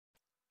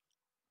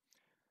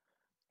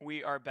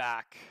We are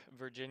back,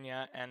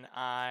 Virginia and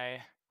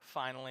I,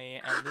 finally,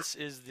 and this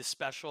is the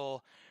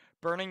special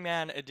Burning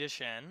Man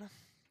edition.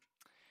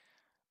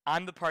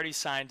 I'm the party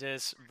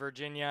scientist.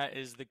 Virginia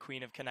is the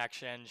queen of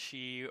connection.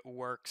 She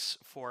works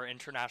for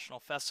international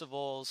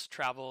festivals,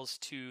 travels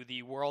to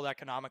the World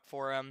Economic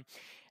Forum,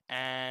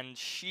 and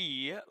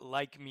she,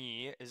 like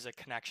me, is a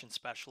connection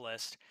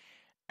specialist.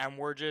 And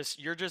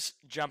you're just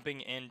jumping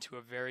into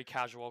a very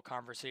casual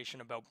conversation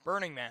about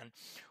Burning Man,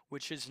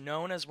 which is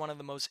known as one of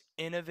the most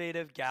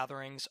innovative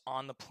gatherings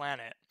on the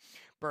planet.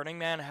 Burning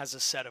Man has a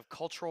set of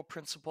cultural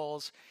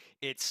principles.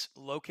 It's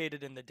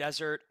located in the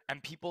desert,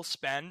 and people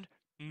spend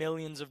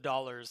millions of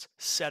dollars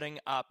setting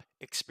up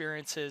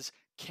experiences,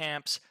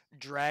 camps,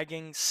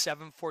 dragging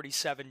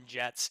 747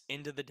 jets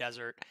into the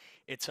desert.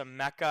 It's a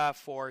mecca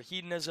for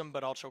hedonism,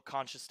 but also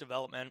conscious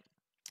development.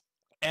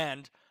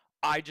 And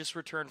I just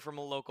returned from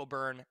a local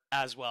burn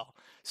as well.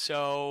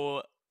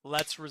 So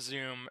let's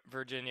resume,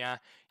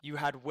 Virginia. You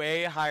had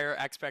way higher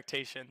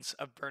expectations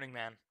of Burning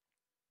Man.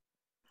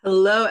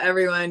 Hello,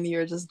 everyone.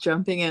 You're just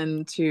jumping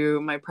into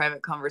my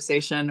private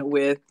conversation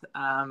with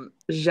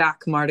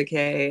Jacques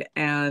Mardiquet.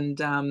 And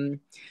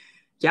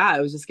yeah, I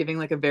was just giving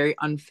like a very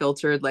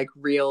unfiltered, like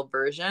real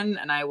version.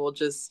 And I will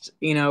just,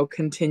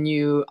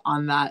 continue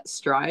on that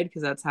stride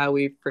because that's how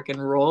we freaking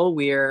roll.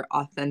 We are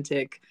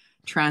authentic,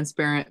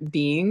 transparent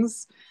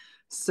beings.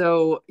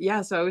 So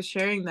I was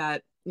sharing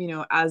that,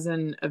 as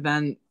an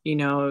event,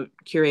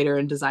 curator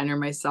and designer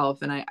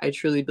myself. And I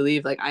truly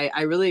believe like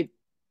I really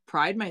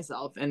pride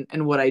myself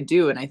in what I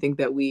do. And I think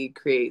that we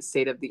create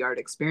state of the art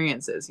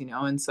experiences,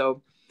 and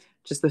so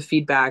just the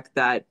feedback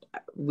that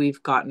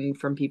we've gotten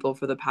from people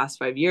for the past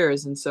 5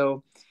 years. And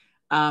so,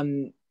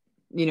 um,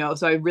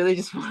 so I really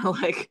just want to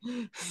like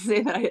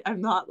say that I'm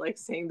not like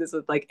saying this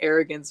with like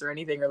arrogance or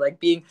anything or like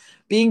being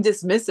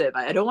dismissive.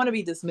 I don't want to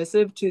be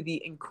dismissive to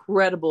the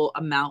incredible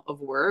amount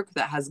of work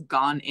that has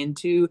gone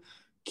into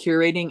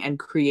curating and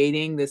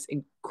creating this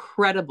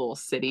incredible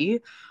city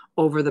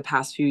over the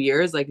past few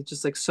years. Like it's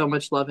just like so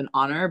much love and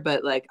honor.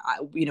 But like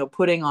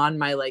putting on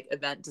my like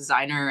event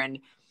designer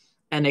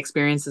and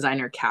experience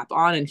designer cap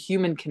on and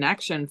human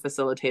connection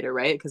facilitator,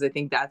 right? Because I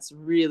think that's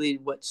really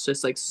what's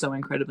just like so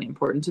incredibly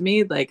important to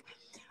me. Like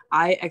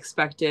I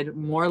expected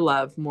more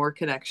love, more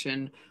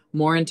connection,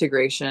 more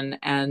integration.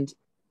 And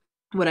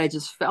what I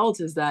just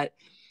felt is that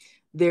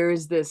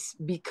there's this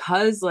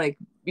because like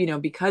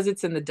because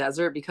it's in the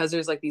desert, because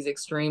there's like these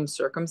extreme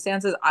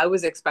circumstances, I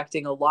was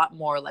expecting a lot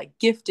more like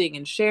gifting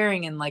and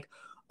sharing and like,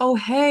 oh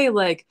hey,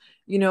 like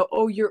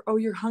oh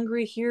you're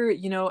hungry here,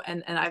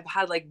 and I've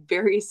had like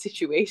various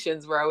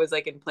situations where I was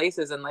like in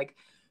places and like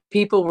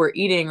people were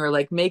eating or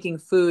like making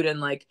food and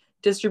like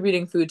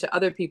distributing food to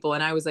other people,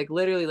 and I was like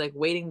literally like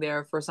waiting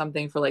there for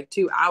something for like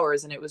 2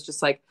 hours, and it was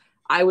just like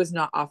I was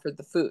not offered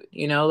the food,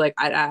 like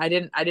I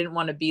didn't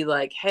want to be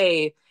like,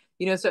 hey,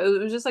 so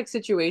it was just like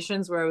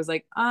situations where I was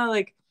like,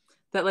 like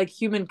that, like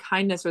human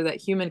kindness or that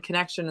human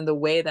connection and the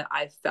way that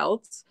I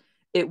felt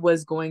it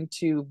was going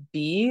to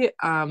be.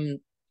 I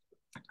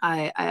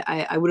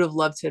would have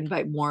loved to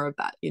invite more of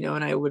that,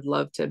 and I would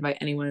love to invite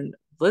anyone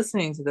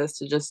listening to this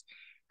to just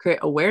create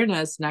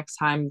awareness next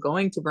time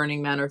going to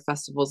Burning Man or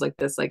festivals like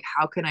this. Like,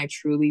 how can I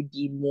truly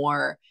be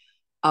more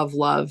of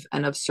love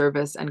and of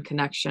service and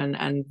connection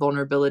and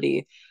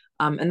vulnerability?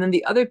 And then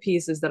the other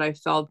piece is that I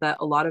felt that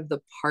a lot of the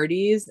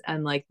parties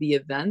and like the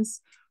events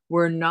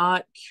were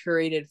not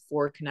curated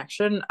for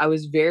connection. I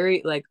was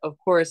very like, of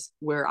course,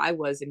 where I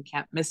was in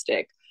Camp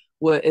Mystic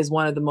is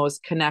one of the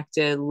most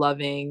connected,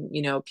 loving,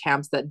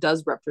 camps that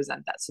does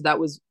represent that. So that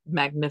was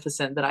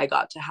magnificent that I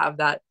got to have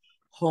that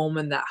home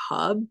and that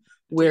hub Do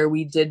you, where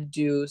we did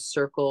do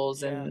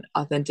circles yeah, and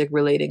authentic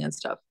relating and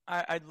stuff.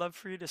 I'd love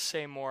for you to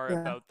say more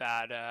Yeah. about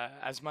that,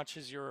 as much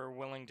as you're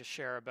willing to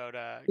share about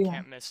Yeah.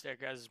 Camp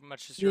Mystic, as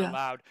much as you're Yeah.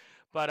 allowed.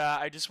 But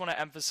I just want to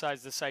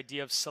emphasize this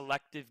idea of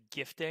selective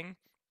gifting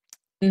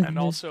and Mm-hmm.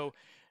 also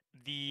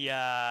the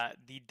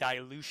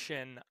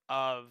dilution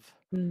of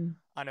Mm.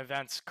 an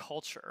event's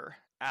culture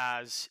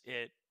as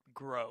it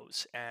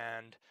grows,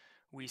 and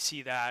we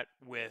see that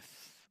with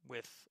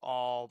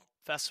all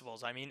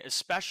festivals. I mean,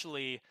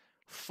 especially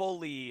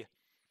fully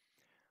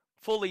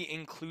fully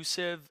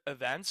inclusive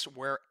events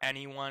where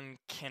anyone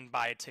can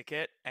buy a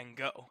ticket and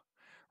go,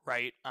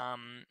 right?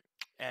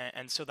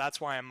 And so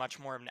that's why I'm much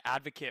more of an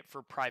advocate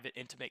for private,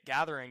 intimate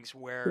gatherings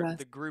where Yes.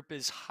 the group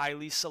is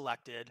highly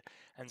selected,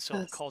 and so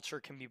the Yes. culture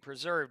can be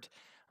preserved.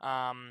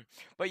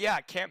 But yeah,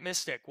 Camp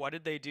Mystic, what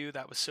did they do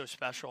that was so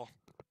special?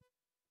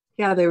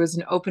 Yeah, there was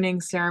an opening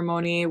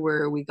ceremony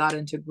where we got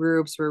into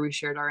groups where we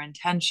shared our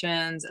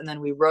intentions, and then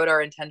we wrote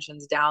our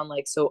intentions down,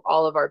 like so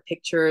all of our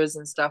pictures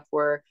and stuff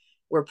were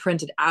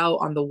printed out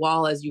on the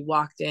wall. As you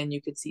walked in,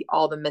 you could see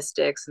all the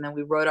mystics, and then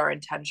we wrote our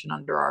intention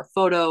under our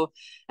photo.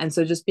 And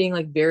so just being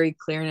like very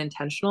clear and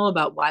intentional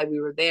about why we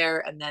were there,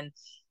 and then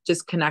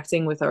just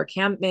connecting with our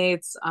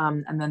campmates.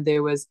 And then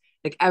there was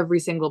like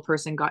every single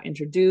person got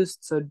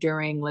introduced, so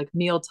during like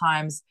meal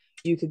times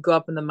you could go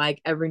up in the mic,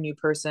 every new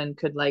person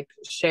could like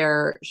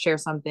share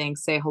something,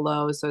 say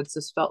hello, so it's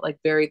just felt like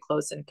very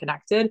close and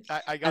connected.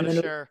 I And gotta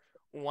then share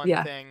one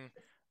Yeah. thing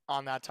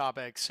on that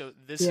topic. So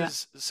this Yeah.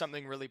 is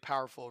something really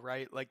powerful,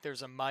 right? Like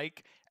there's a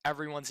mic,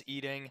 everyone's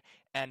eating,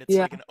 and it's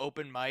Yeah. like an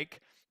open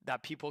mic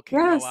that people can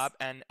go Yes. up,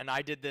 and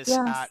I did this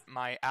at Yes.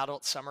 my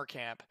adult summer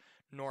camp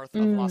north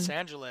of Los Mm.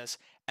 Angeles,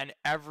 and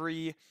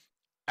every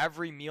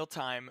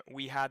mealtime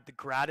we had the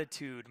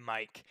gratitude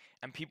mic,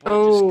 and people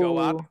would just go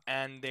up Oh.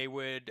 and they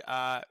would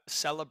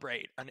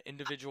celebrate an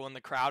individual in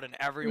the crowd, and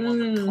everyone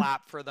would Mm.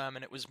 clap for them,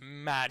 and it was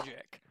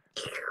magic.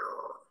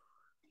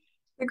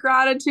 The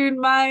gratitude,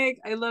 Mike.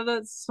 I love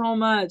that so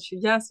much.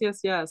 Yes, yes,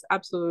 yes,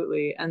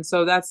 absolutely. And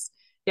so that's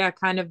yeah,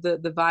 kind of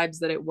the vibes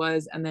that it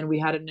was. And then we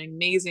had an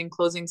amazing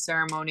closing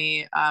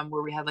ceremony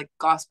where we had like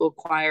gospel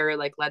choir,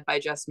 like led by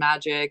Just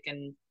Magic,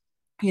 and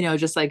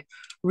just like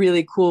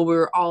really cool. We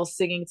were all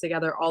singing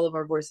together, all of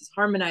our voices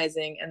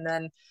harmonizing. And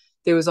then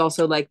there was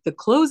also like the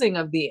closing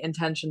of the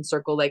intention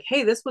circle, like,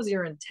 hey, this was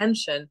your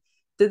intention.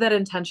 Did that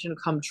intention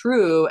come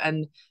true?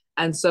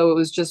 And so it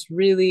was just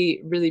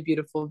really, really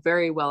beautiful,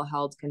 very well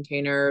held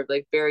container,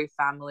 like very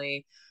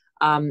family.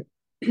 Um,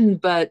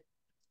 but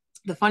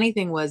the funny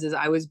thing was is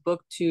I was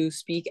booked to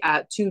speak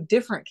at two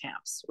different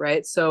camps,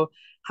 right? So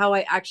how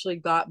I actually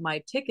got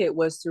my ticket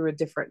was through a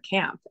different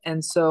camp.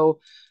 And so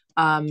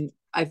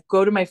I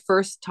go to my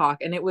first talk,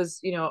 and it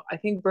was, I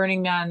think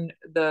Burning Man,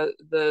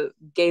 the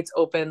gates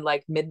opened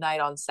like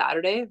midnight on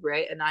Saturday,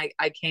 right? And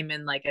I came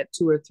in like at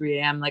 2 or 3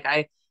 a.m. Like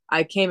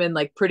I came in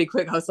like pretty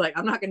quick. I was like,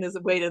 I'm not gonna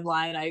wait in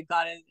line. I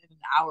got in an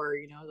hour,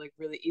 like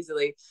really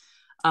easily.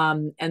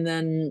 And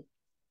then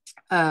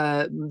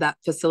that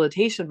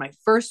facilitation, my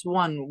first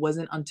one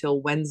wasn't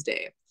until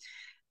Wednesday.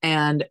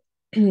 And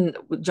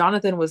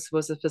Jonathan was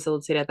a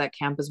facilitator at that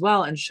camp as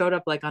well, and showed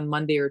up like on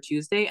Monday or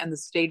Tuesday, and the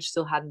stage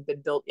still hadn't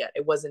been built yet.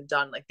 It wasn't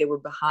done. Like they were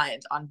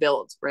behind on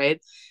builds, right?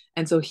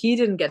 And so he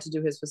didn't get to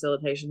do his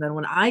facilitation. Then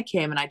when I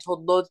came, and I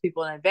told loads of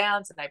people in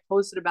advance, and I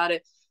posted about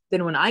it,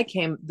 then when I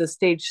came, the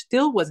stage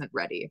still wasn't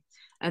ready.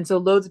 And so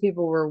loads of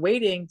people were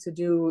waiting to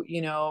do,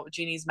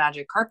 Jeannie's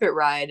magic carpet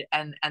ride,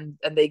 and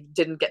they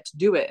didn't get to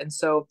do it. And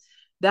so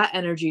that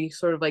energy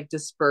sort of like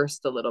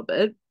dispersed a little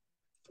bit.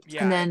 And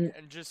Yeah, then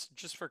and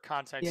just for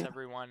context, yeah,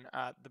 everyone,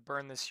 the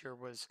burn this year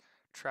was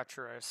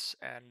treacherous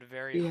and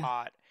very yeah,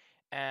 hot,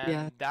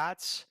 yeah, and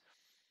that's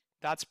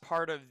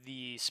part of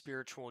the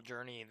spiritual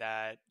journey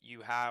that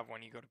you have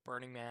when you go to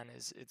Burning Man.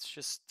 Is it's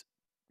just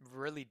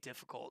really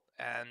difficult,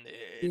 and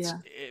yeah.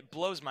 it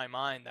blows my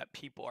mind that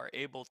people are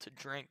able to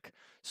drink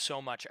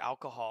so much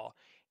alcohol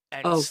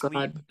and Oh sleep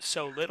God.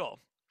 so little.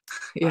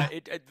 Yeah.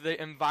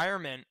 The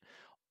environment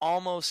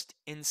almost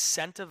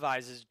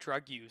incentivizes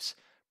drug use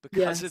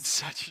because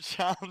it's Yes. such a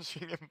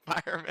challenging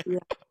environment. Yeah.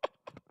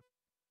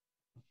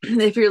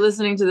 If you're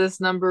listening to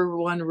this, number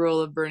one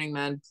rule of Burning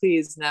Man,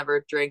 please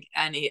never drink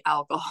any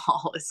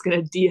alcohol. It's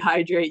gonna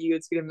dehydrate you.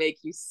 It's gonna make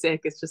you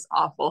sick. It's just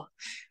awful.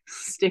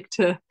 Stick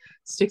to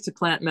stick to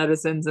plant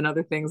medicines and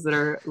other things that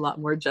are a lot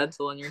more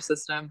gentle in your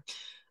system.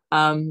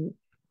 Um,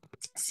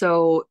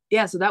 so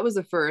yeah, so that was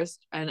the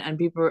first, and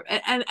people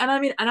and I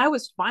mean, and I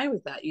was fine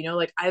with that,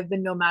 like I've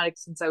been nomadic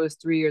since I was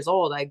 3 years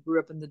old. I grew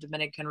up in the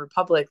Dominican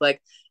Republic.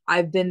 Like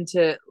I've been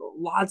to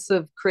lots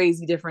of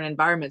crazy different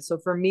environments, so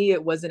for me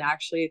it wasn't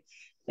actually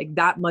like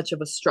that much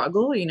of a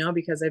struggle,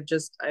 because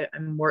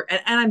I'm more,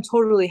 and I'm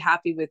totally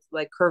happy with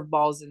like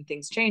curveballs and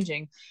things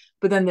changing.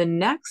 But then the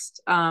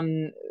next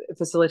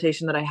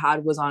facilitation that I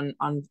had was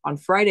on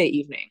Friday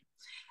evening,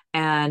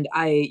 and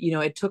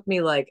it took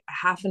me like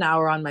half an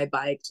hour on my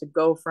bike to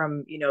go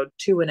from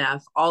 2 and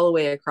F all the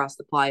way across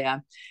the playa.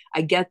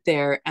 I get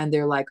there, and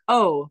they're like,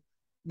 oh,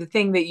 the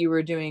thing that you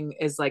were doing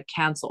is like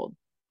canceled.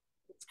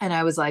 And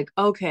I was like,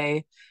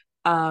 okay,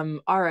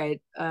 all right.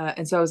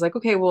 And so I was like,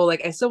 okay, well,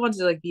 like I still wanted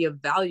to like be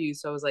of value,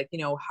 so I was like,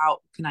 how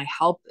can I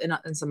help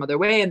in some other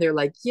way? And they're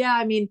like, yeah,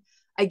 I mean,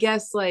 I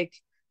guess like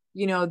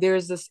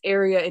there's this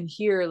area in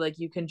here, like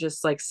you can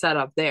just like set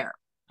up there.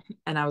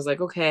 And I was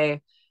like,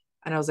 okay.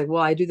 And I was like,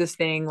 well, I do this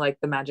thing like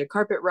the magic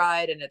carpet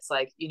ride, and it's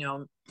like,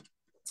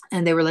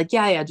 and they were like,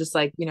 yeah, yeah, just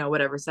like,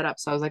 whatever, set up.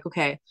 So I was like,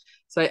 okay.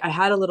 So I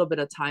had a little bit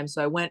of time.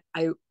 So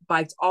I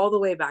biked all the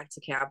way back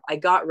to camp. I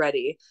got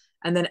ready.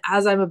 And then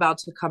as I'm about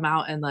to come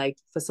out and like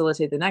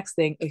facilitate the next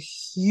thing, a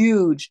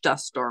huge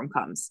dust storm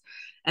comes.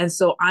 And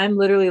so I'm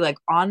literally like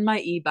on my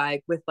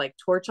e-bike with like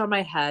torch on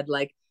my head,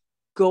 like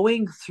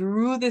going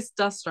through this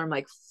dust storm,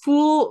 like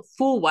full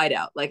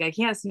whiteout. Like I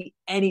can't see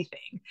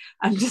anything.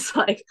 I'm just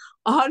like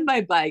on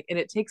my bike, and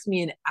it takes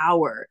me an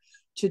hour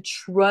to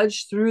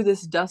trudge through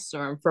this dust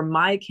storm from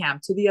my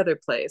camp to the other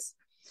place.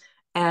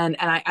 And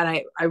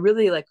I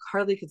really like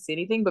hardly could see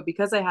anything, but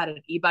because I had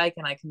an e-bike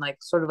and I can like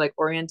sort of like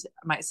orient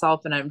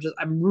myself, and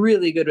I'm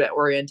really good at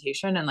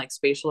orientation and like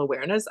spatial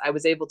awareness, I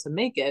was able to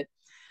make it.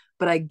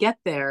 But I get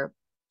there,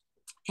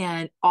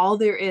 and all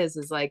there is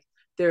like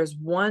there's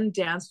one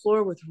dance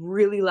floor with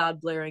really loud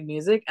blaring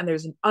music, and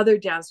there's another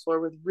dance floor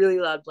with really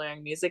loud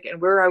blaring music.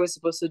 And where I was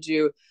supposed to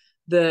do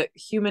the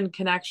human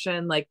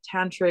connection, like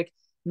tantric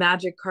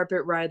magic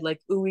carpet ride,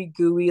 like ooey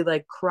gooey,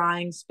 like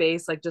crying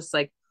space, like just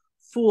like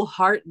full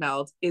heart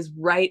melt, is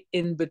right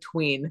in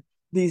between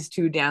these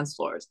two dance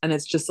floors. And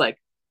it's just like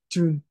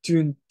dun,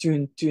 dun,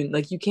 dun, dun.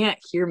 Like you can't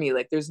hear me.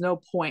 Like there's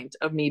no point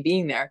of me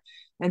being there.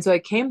 And so I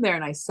came there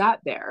and I sat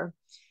there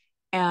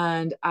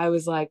and I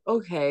was like,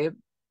 okay,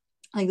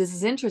 like this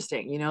is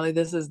interesting, you know, like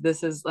this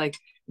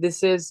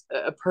is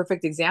a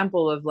perfect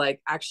example of like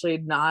actually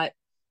not,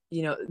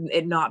 you know,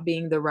 it not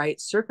being the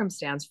right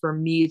circumstance for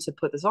me to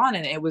put this on.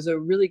 And it was a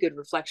really good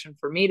reflection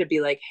for me to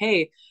be like,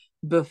 hey,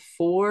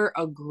 before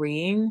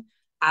agreeing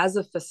as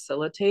a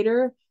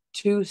facilitator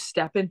to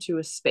step into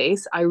a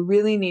space, I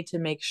really need to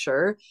make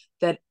sure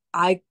that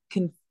I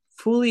can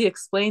fully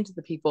explain to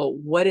the people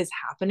what is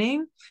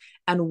happening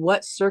and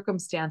what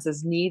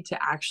circumstances need to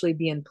actually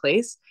be in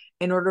place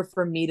in order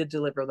for me to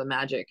deliver the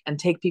magic and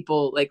take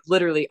people like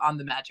literally on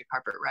the magic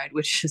carpet ride,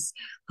 which is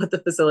what the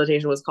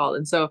facilitation was called.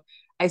 And so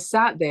I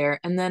sat there,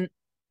 and then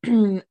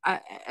and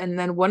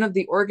then one of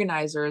the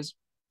organizers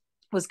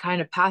was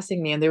kind of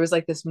passing me, and there was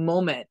like this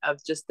moment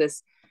of just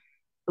this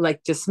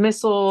like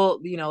dismissal,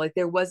 you know, like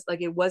there was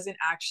like it wasn't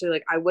actually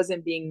like I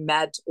wasn't being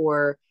met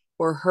or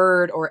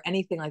heard or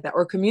anything like that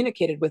or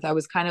communicated with. I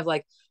was kind of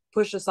like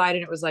pushed aside,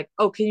 and it was like,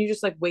 oh, can you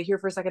just like wait here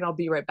for a second, I'll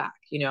be right back,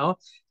 you know.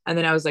 And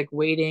then I was like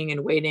waiting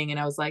and waiting, and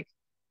I was like,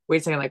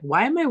 wait a second, like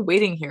why am I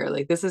waiting here?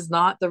 Like this is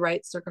not the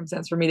right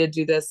circumstance for me to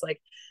do this. Like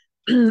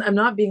I'm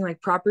not being like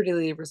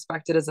properly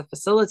respected as a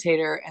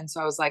facilitator. And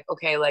so I was like,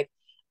 okay, like,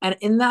 and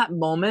in that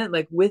moment,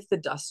 like with the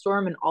dust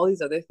storm and all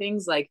these other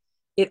things, like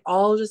it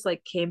all just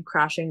like came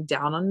crashing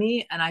down on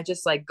me. And I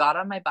just like got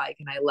on my bike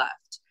and I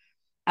left.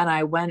 And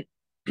I went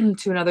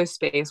to another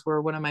space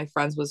where one of my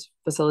friends was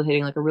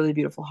facilitating like a really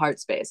beautiful heart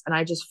space. And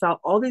I just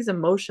felt all these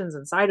emotions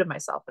inside of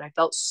myself. And I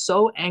felt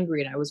so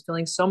angry and I was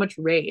feeling so much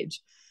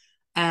rage.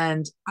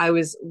 And I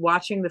was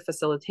watching the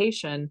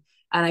facilitation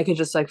and I could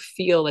just like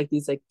feel like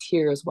these like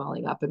tears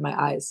welling up in my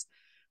eyes,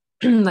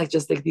 like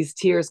just like these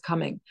tears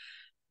coming.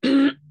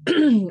 And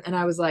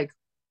I was like,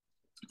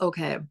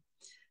 okay,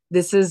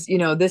 this is, you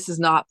know, this is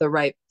not the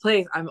right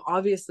place. I'm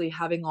obviously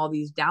having all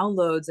these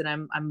downloads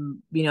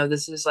and you know,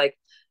 this is like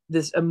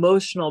this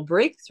emotional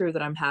breakthrough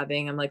that I'm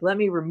having. I'm like, let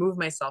me remove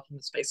myself from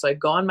the space. So I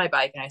go on my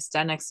bike and I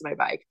stand next to my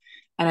bike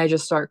and I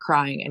just start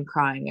crying and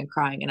crying and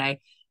crying. And I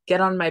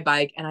get on my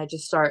bike and I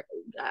just start,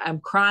 I'm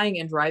crying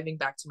and driving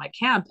back to my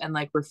camp and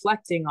like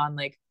reflecting on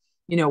like,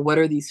 you know, what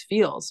are these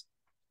feels?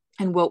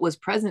 And what was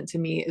present to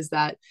me is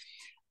that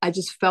I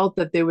just felt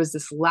that there was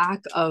this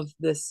lack of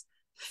this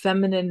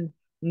feminine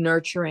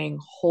nurturing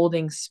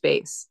holding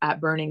space at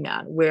Burning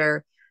Man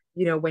where,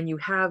 you know, when you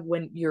have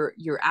when you're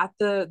at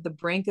the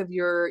brink of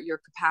your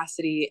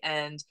capacity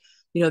and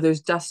you know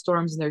there's dust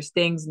storms and there's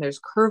things and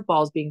there's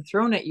curveballs being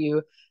thrown at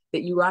you,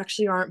 that you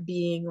actually aren't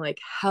being like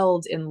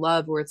held in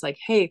love where it's like,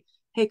 hey,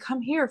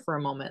 come here for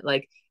a moment.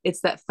 Like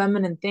it's that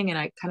feminine thing. And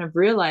I kind of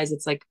realized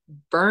it's like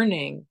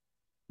Burning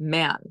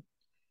Man,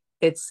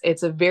 it's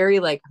a very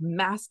like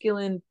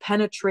masculine,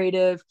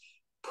 penetrative,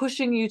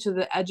 pushing you to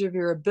the edge of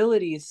your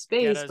abilities Get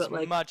space, as but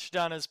like much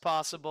done as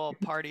possible,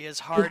 party as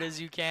hard as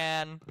you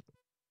can.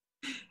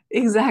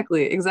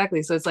 exactly.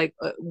 So it's like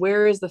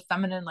where is the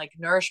feminine like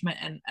nourishment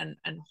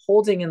and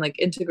holding and like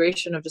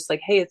integration of just like,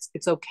 hey,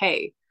 it's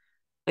okay.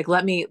 Like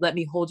let me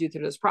hold you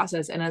through this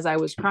process. And as I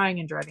was crying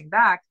and driving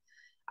back,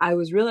 I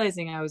was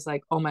realizing I was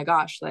like, oh my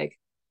gosh, like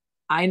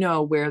I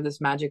know where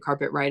this magic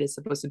carpet ride is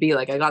supposed to be.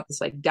 Like I got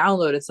this like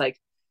download. It's like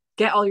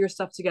get all your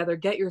stuff together,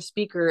 get your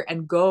speaker,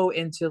 and go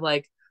into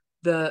like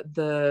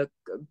the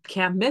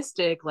Camp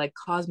Mystic like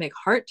cosmic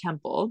heart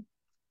temple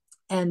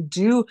and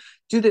do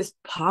this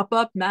pop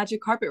up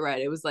magic carpet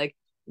ride. It was like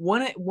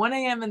 1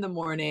 a.m. in the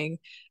morning,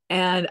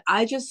 and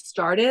I just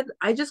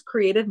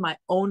created my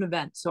own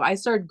event. So I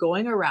started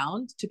going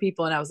around to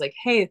people, and I was like,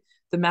 hey,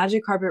 the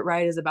magic carpet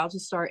ride is about to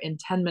start in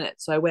 10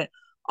 minutes. So I went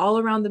all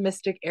around the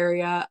Mystic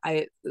area.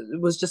 I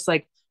was just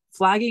like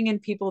flagging in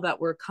people that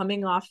were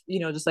coming off, you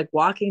know, just like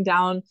walking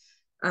down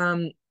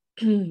um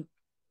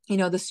you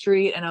know, the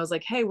street, and I was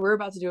like, hey, we're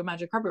about to do a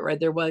magic carpet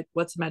ride there.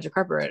 What's a magic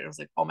carpet ride? And I was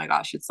like, oh my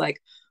gosh, it's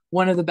like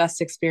one of the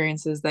best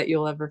experiences that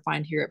you'll ever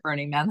find here at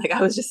Burning Man. Like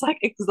I was just like,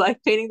 it was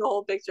like painting the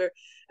whole picture.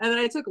 And then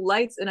I took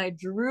lights and I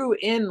drew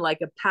in like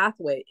a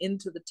pathway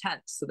into the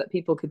tent so that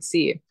people could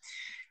see.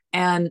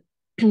 And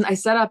I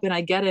set up and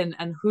I get in,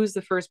 and who's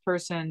the first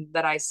person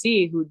that I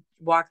see who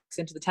walks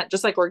into the tent,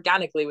 just like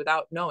organically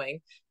without knowing,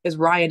 is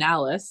Ryan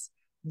Alice,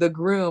 the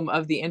groom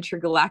of the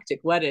intergalactic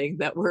wedding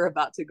that we're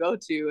about to go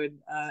to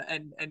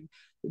and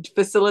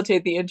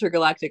facilitate the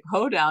intergalactic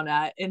hoedown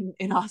at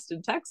in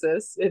Austin,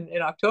 Texas in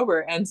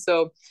October. And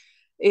so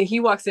he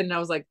walks in and I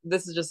was like,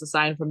 this is just a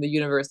sign from the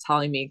universe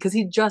telling me, because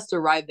he just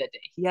arrived that day.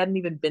 He hadn't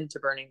even been to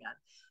Burning Man.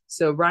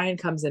 So Ryan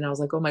comes in. I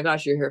was like, oh my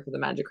gosh, you're here for the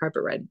magic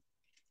carpet ride.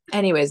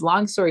 Anyways,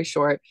 long story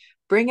short,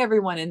 bring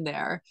everyone in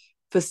there,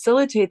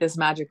 facilitate this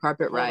magic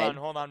carpet ride.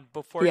 Hold on.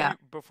 Yeah.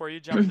 Before you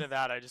jump into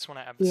that, I just want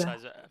to Yeah.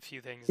 emphasize a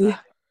few things Yeah.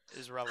 that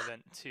is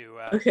relevant to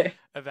Okay.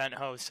 event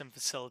hosts and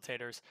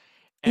facilitators.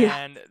 Yeah.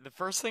 And the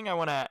first thing I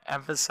want to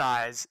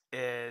emphasize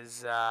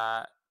is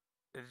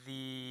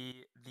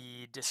the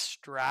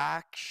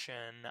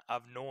distraction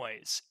of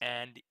noise,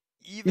 and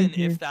even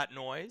Mm-hmm. if that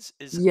noise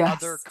is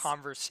other Yes.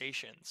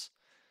 conversations.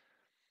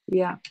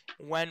 Yeah.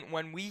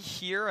 When we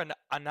hear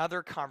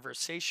another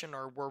conversation,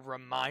 or we're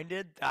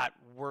reminded that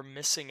we're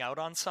missing out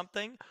on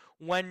something,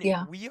 when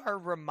Yeah. we are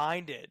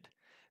reminded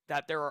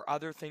that there are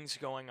other things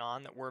going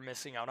on that we're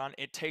missing out on,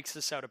 it takes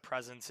us out of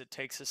presence, it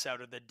takes us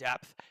out of the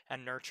depth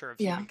and nurture of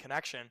Yeah. human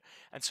connection.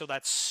 And so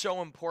that's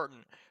so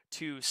important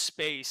to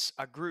space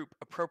a group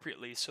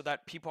appropriately so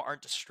that people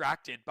aren't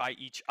distracted by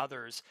each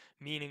other's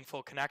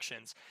meaningful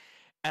connections.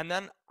 And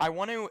then I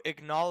want to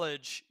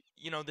acknowledge,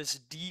 this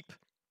deep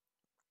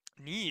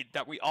need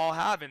that we all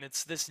have, and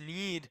it's this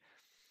need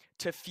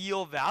to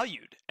feel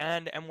valued.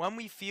 And when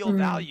we feel Mm.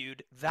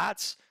 valued,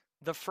 that's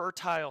the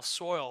fertile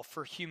soil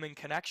for human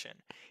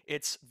connection.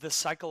 It's the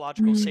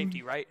psychological Mm.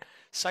 safety, right?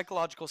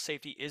 Psychological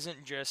safety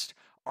isn't just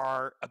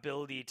our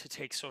ability to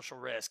take social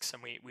risks,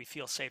 and we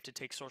feel safe to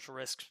take social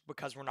risks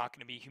because we're not going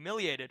to be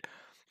humiliated.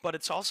 But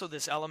it's also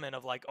this element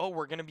of like, oh,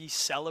 we're going to be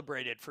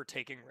celebrated for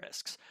taking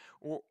risks.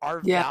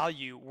 Our Yeah.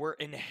 value, we're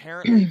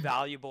inherently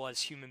valuable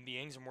as human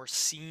beings, and we're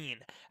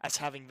seen as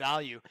having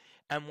value.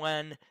 And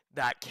when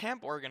that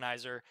camp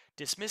organizer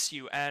dismiss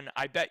you, and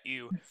I bet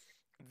you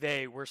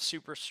they were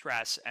super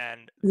stressed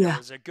and there Yeah.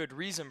 was a good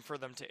reason for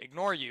them to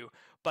ignore you,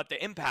 but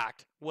the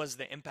impact was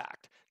the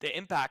impact. The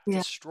impact Yeah.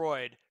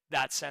 destroyed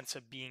that sense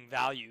of being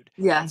valued.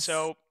 And Yes.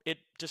 so it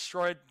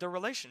destroyed the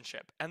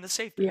relationship and the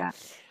safety. Yeah.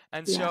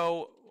 And Yeah.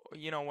 so,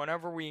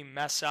 whenever we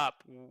mess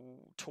up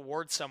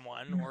towards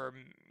someone, or,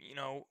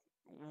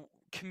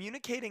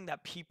 communicating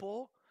that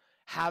people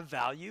have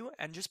value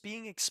and just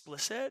being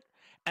explicit,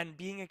 and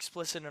being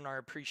explicit in our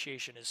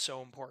appreciation is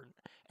so important.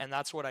 And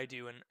that's what I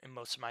do in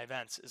most of my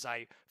events, is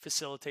I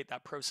facilitate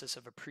that process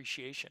of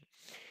appreciation.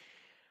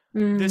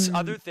 This Mm.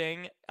 other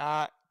thing,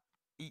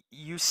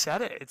 you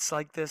said it. It's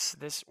like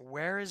this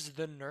where is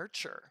the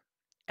nurture?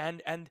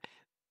 And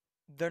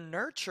the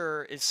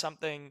nurture is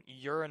something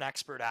you're an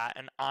expert at,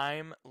 and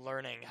I'm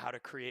learning how to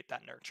create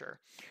that nurture.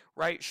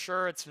 Right?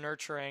 Sure, it's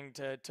nurturing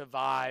to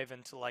vibe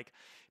and to like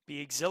be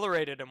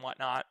exhilarated and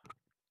whatnot,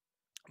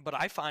 but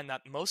I find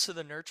that most of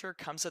the nurture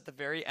comes at the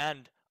very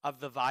end of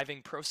the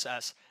viving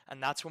process,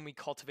 and that's when we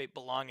cultivate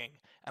belonging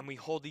and we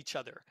hold each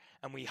other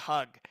and we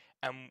hug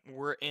and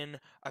we're in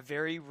a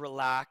very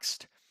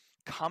relaxed,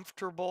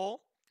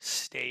 comfortable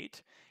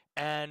state,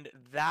 and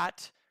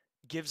that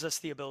gives us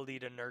the ability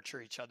to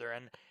nurture each other.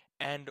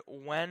 And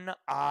when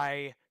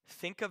I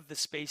think of the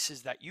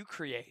spaces that you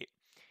create,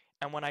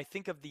 and when I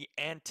think of the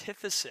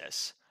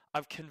antithesis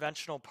of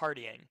conventional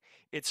partying,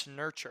 it's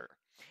nurture.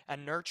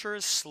 And nurture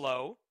is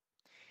slow,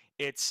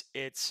 it's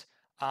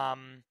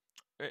um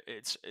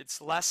it's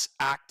less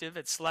active,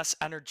 it's less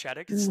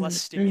energetic, it's less Mm.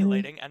 Hmm.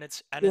 stimulating, and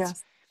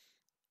Yes.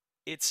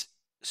 it's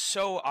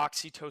so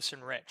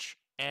oxytocin rich.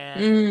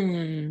 And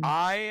Mm.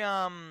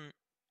 I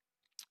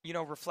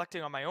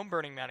reflecting on my own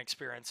Burning Man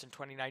experience in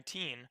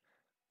 2019,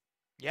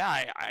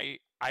 yeah, I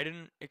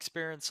didn't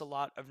experience a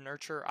lot of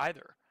nurture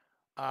either.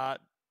 Uh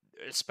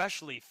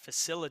Especially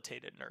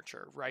facilitated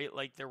nurture, right?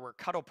 Like there were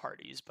cuddle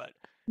parties, but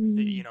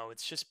Mm.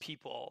 it's just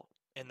people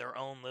in their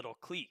own little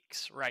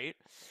cliques, right?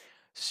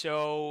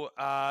 So,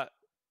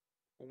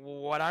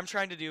 what I'm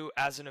trying to do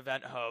as an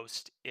event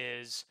host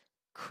is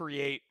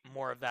create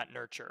more of that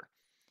nurture.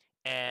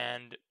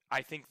 And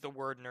I think the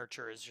word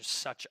nurture is just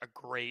such a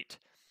great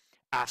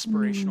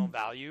aspirational Mm.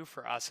 value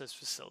for us as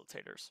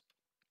facilitators.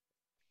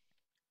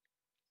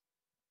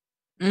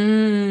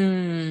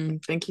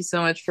 Mm. Thank you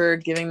so much for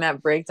giving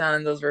that breakdown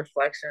and those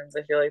reflections.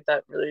 I feel like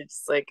that really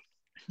just like,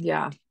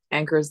 yeah,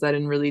 anchors that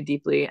in really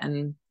deeply.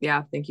 And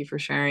yeah, thank you for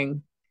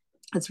sharing.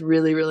 It's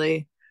really,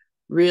 really,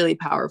 really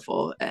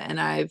powerful. And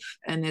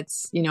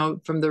it's,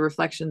 from the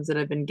reflections that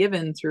have been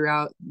given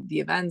throughout the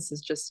events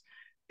is just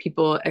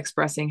people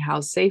expressing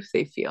how safe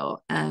they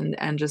feel and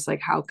just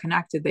like how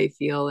connected they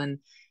feel. And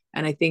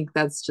I think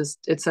that's just,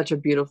 it's such a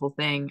beautiful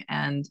thing.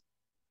 And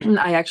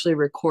I actually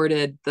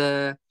recorded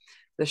the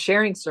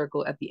sharing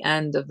circle at the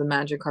end of the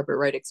magic carpet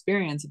ride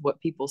experience of what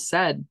people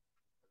said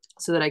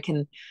so that I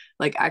can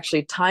like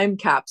actually time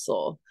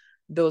capsule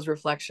those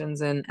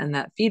reflections and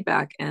that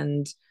feedback.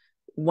 And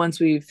once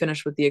we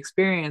finished with the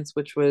experience,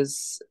 which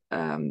was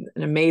an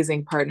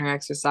amazing partner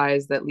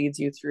exercise that leads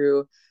you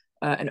through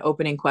an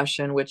opening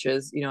question, which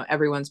is,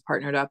 everyone's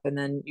partnered up, and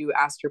then you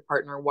ask your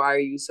partner, why are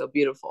you so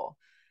beautiful?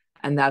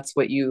 And that's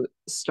what you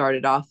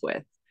started off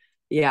with.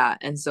 Yeah.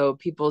 And so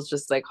people's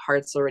just like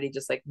hearts already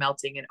just like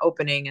melting and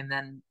opening. And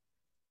then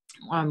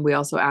we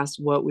also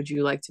asked, what would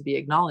you like to be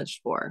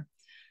acknowledged for?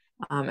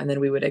 And then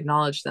we would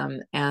acknowledge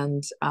them.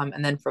 And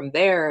then from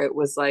there, it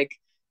was like,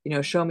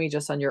 show me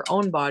just on your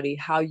own body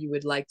how you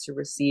would like to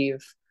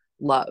receive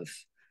love.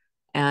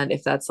 And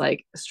if that's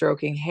like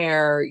stroking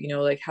hair,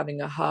 like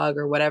having a hug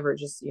or whatever,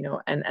 just,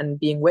 and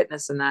being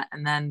witness in that.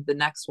 And then the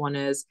next one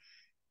is,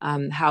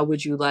 how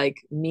would you like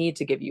me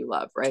to give you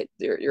love, right?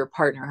 Your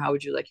partner, how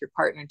would you like your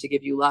partner to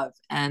give you love?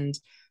 And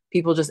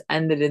people just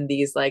ended in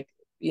these like,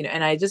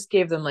 and I just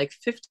gave them like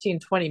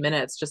 15-20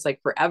 minutes, just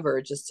like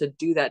forever, just to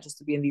do that, just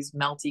to be in these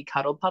melty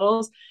cuddle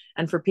puddles,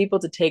 and for people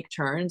to take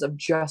turns of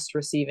just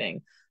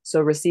receiving.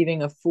 So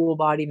receiving a full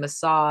body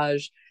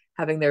massage,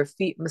 having their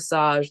feet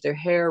massaged, their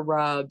hair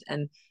rubbed,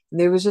 and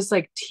there was just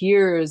like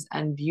tears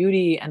and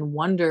beauty and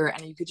wonder,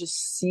 and you could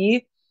just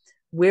see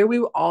where we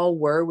all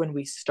were when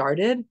we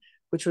started,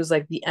 which was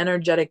like the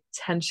energetic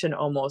tension,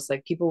 almost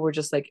like people were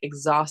just like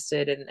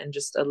exhausted and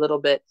just a little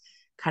bit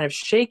kind of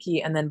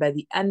shaky. And then by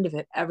the end of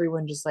it,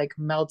 everyone just like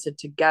melted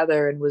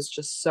together and was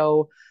just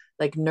so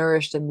like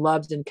nourished and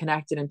loved and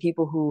connected. And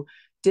people who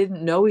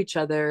didn't know each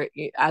other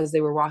as they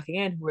were walking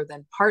in, who were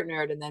then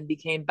partnered and then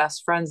became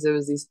best friends. There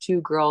was these two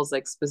girls,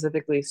 like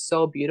specifically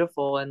so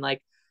beautiful, and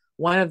like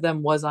one of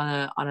them was on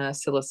a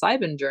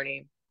psilocybin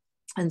journey,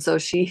 and so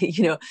she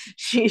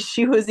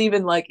she was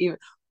even like even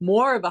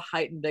more of a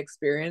heightened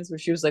experience, where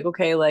she was like,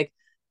 okay, like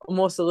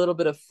almost a little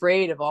bit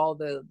afraid of all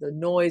the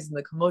noise and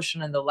the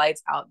commotion and the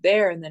lights out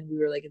there. And then we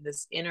were like in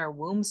this inner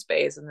womb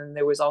space, and then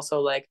there was also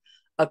like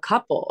a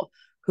couple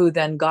who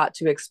then got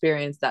to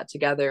experience that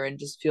together and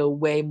just feel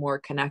way more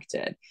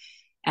connected.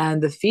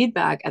 And the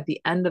feedback at the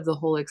end of the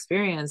whole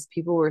experience,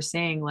 people were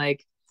saying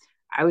like,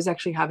 I was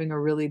actually having a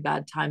really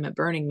bad time at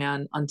Burning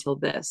Man until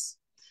this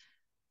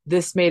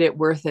made it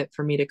worth it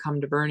for me to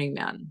come to Burning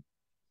Man.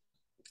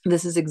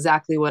 This is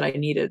exactly what I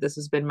needed. This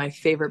has been my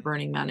favorite Mm.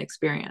 Burning Man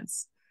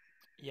experience.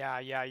 Yeah.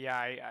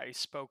 I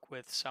spoke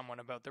with someone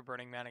about their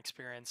Burning Man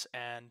experience,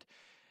 and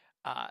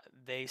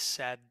they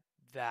said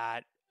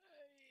that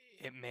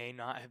it may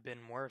not have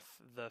been worth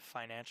the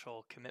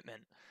financial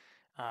commitment.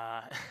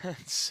 Uh,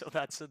 so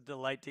that's a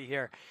delight to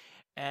hear.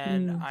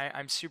 And Mm,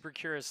 I'm super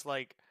curious,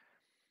 like,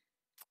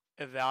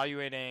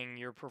 evaluating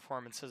your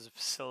performance as a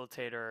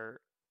facilitator,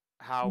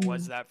 how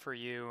was mm. that for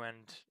you?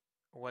 And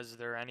was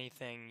there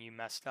anything you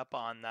messed up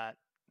on that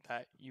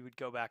you would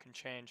go back and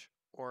change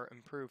or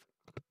improve?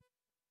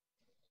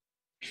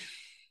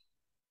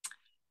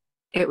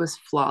 It was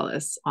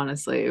flawless,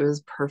 honestly. It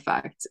was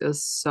perfect. It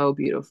was so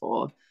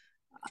beautiful.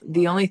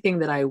 The Love it. only thing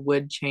that I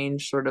would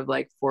change, sort of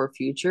like for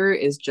future,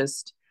 is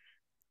just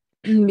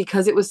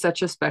because it was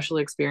such a special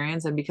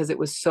experience, and because it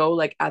was so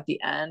like at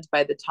the end,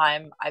 by the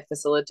time I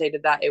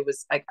facilitated that, it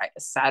was like a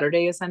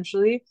Saturday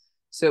essentially.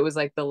 So it was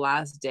like the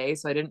last day.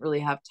 So I didn't really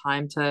have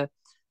time to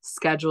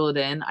schedule it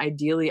in.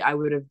 Ideally, I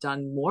would have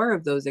done more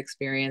of those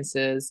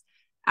experiences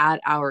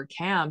at our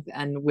camp,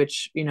 and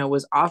which,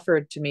 was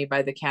offered to me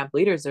by the camp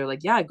leaders. They're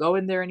like, yeah, go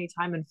in there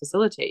anytime and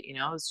facilitate.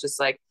 It's just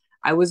like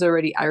I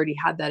already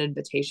had that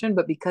invitation,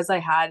 but because I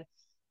had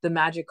the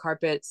magic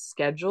carpet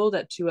scheduled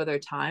at two other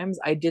times,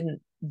 I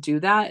didn't do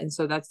that. And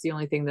so that's the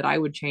only thing that I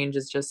would change,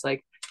 is just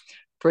like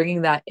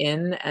bringing that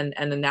in and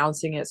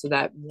announcing it, so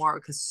that more,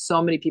 because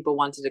so many people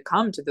wanted to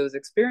come to those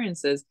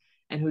experiences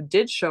and who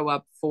did show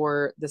up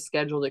for the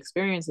scheduled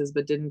experiences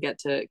but didn't get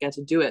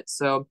to do it.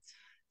 So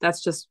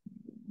that's just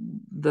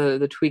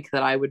the tweak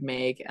that I would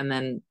make. And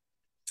then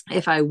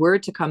if I were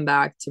to come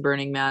back to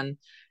Burning Man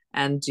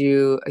and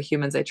do a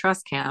Humans I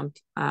Trust camp,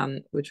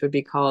 which would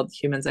be called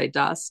Humans I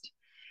Dust,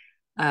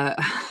 uh,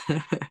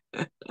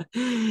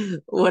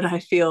 what I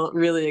feel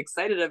really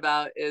excited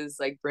about is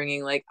like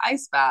bringing like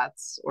ice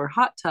baths or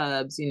hot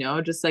tubs,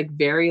 just like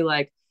very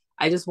like,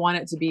 I just want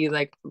it to be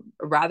like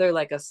rather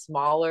like a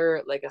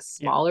Yeah.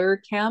 smaller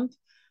camp,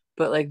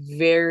 but like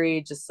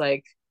very just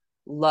like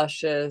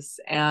luscious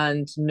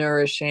and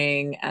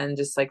nourishing and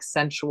just like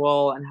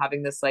sensual, and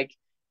having this like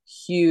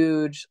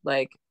huge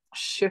like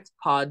shift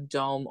pod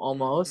dome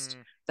almost,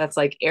 Mm-hmm. that's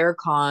like air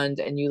conned,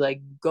 and you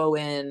like go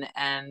in,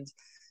 and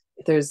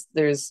there's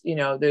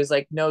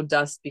like no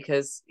dust,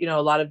 because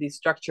a lot of these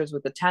structures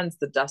with the tents,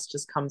 the dust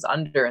just comes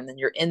under, and then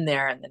you're in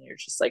there, and then you're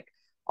just like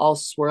all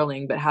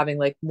swirling. But having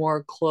like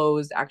more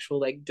closed actual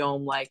like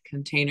dome like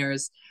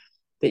containers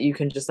that you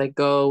can just like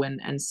go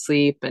and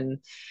sleep. And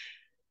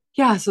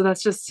yeah, so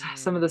that's just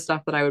some of the Mm.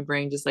 stuff that I would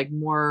bring, just like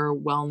more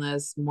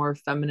wellness, more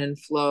feminine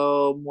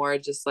flow, more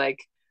just like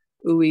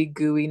ooey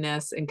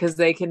gooiness. And because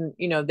they can,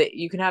 that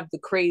you can have the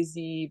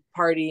crazy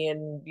party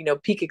and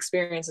peak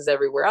experiences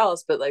everywhere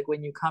else, but like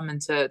when you come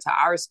to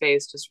our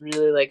space, just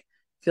really like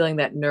feeling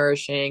that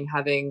nourishing,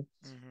 having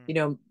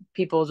Mm-hmm.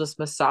 people just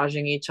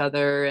massaging each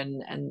other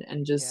and Yeah.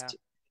 just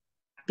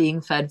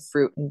being fed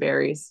fruit and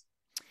berries.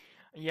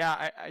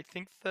 Yeah, I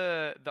think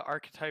the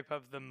archetype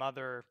of the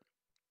mother,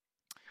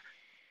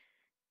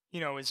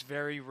 is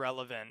very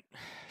relevant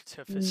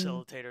to Mm,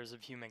 facilitators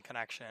of human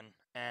connection.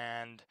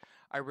 And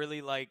I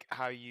really like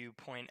how you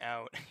point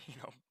out,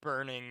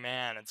 Burning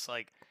Man. It's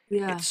like,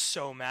 yeah. it's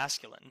so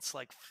masculine. It's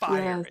like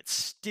fire. Yes. It's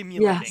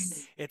stimulating.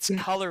 Yes. It's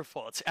Yeah.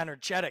 colorful. It's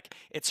energetic.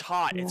 It's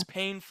hot. Yeah. It's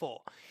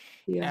painful.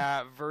 Yeah.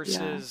 Yeah.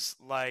 Versus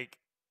like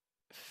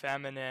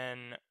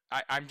feminine.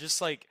 I'm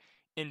just like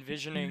Yeah.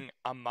 envisioning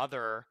a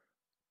mother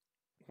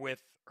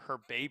with her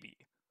baby.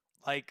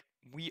 Like,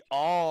 we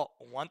all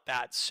want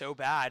that so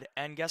bad.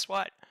 And guess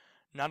what?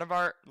 None of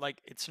our,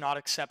 like, it's not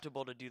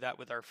acceptable to do that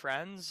with our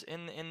friends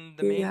in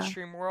the Yeah.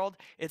 mainstream world.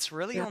 It's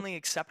really Yeah. only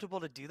acceptable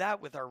to do that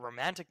with our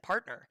romantic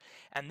partner.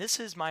 And this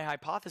is my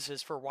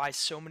hypothesis for why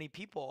so many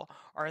people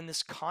are in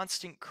this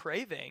constant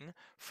craving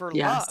for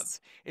love, Yes.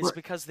 is We're,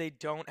 because they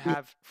don't yeah.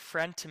 have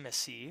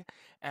frientimacy.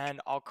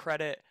 And I'll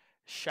credit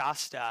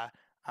Shasta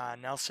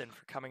Nelson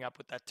for coming up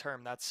with that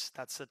term. That's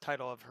the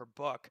title of her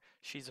book.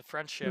 She's a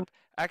friendship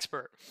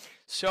expert.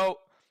 So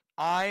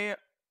I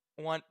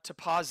want to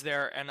pause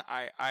there, and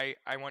I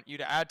want you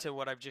to add to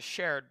what I've just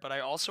shared, but I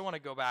also want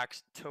to go back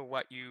to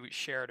what you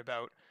shared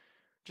about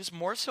just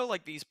more so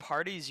like these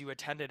parties you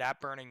attended at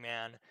Burning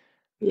Man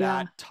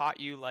that Yeah. taught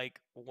you like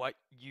what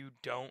you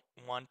don't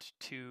want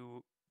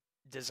to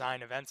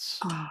design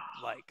events Oh,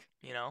 like,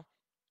 you know?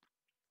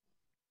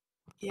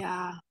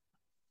 yeah.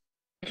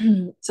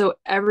 So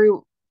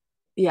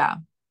yeah,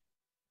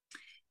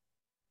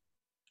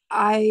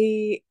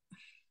 I,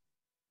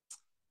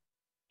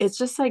 it's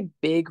just like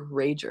big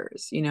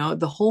ragers,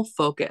 the whole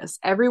focus.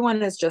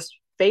 Everyone is just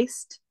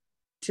faced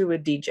to a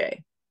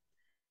DJ.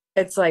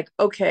 It's like,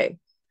 okay,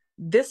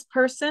 this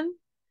person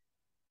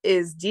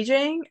is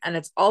DJing and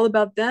it's all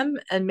about them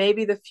and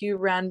maybe the few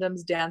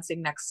randoms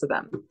dancing next to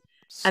them.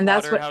 And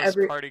that's what Slaughterhouse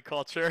every party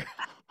culture.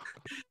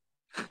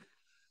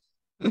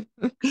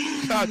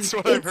 That's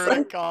what I've it's heard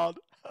like, it called.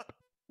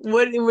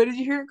 what did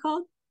you hear it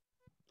called?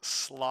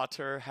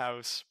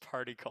 Slaughterhouse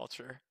party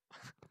culture.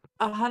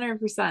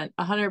 100%,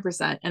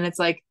 100%. And it's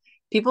like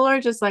people are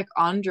just like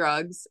on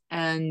drugs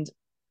and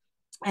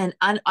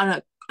on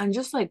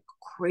just like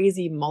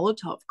crazy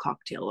Molotov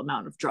cocktail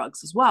amount of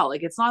drugs as well.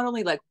 Like it's not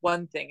only like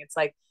one thing. It's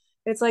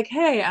like,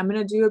 hey, I'm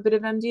gonna do a bit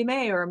of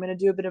MDMA or I'm gonna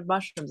do a bit of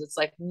mushrooms. It's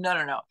like, no,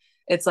 no, no.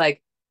 It's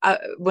like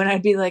when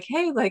I'd be like,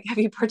 hey, like, have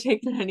you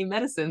partaken in any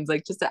medicines?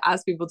 Like, just to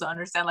ask people to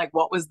understand, like,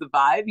 what was the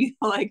vibe?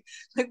 Like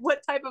what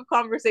type of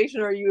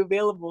conversation are you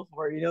available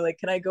for? Like,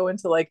 can I go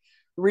into like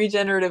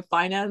regenerative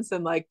finance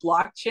and like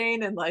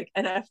blockchain and like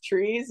NF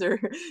trees or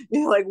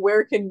like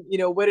where can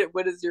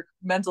what is your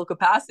mental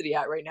capacity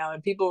at right now?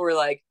 And people were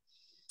like,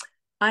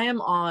 I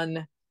am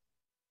on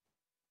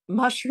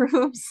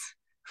mushrooms,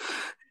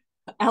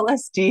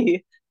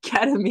 LSD,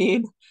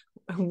 ketamine,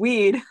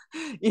 weed,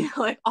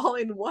 like all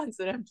in once.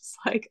 And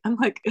I'm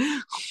like,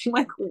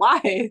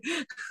 why?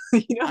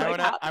 I Like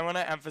wanna how? I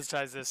wanna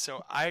emphasize this.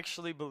 So I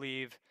actually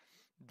believe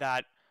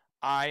that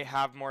I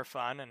have more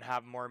fun and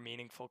have more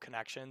meaningful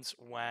connections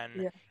when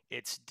Yeah.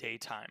 it's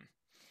daytime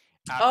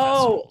at Oh,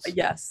 festivals.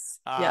 yes,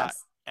 Uh,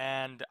 yes.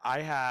 and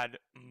I had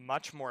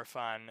much more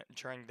fun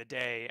during the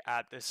day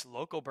at this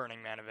local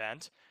Burning Man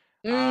event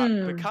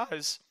Mm,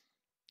 because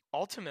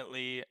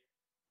ultimately,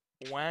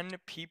 when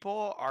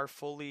people are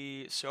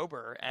fully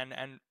sober,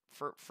 and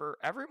for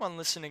everyone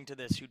listening to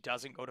this who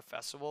doesn't go to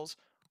festivals,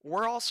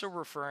 we're also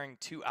referring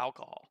to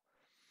alcohol.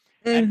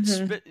 And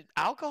mm-hmm.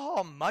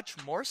 alcohol much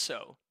more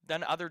so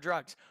than other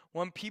drugs.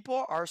 When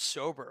people are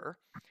sober,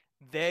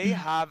 they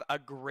have a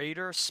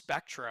greater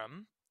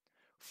spectrum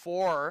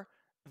for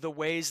the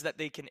ways that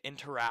they can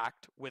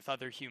interact with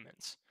other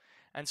humans.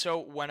 And so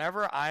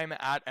whenever I'm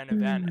at an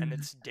event and Mm,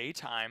 it's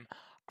daytime,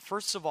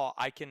 first of all,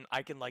 I can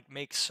like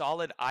make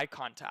solid eye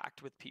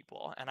contact with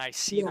people and I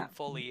see them yeah.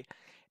 fully.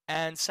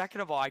 And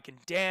second of all, I can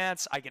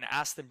dance, I can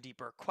ask them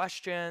deeper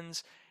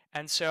questions.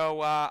 And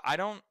so I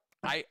don't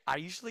I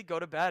usually go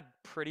to bed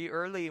pretty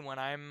early when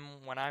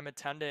I'm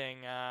attending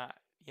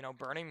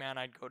Burning Man.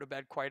 I'd go to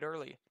bed quite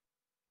early.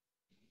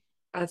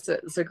 That's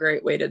a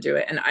great way to do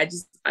it. And I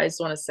just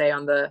want to say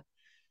on the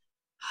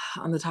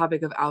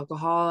topic of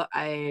alcohol,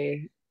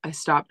 I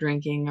stopped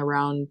drinking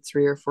around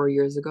 3 or 4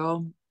 years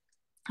ago,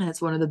 and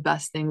it's one of the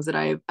best things that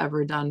I've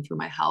ever done for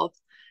my health.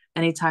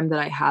 Anytime that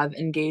I have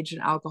engaged in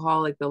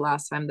alcohol, like the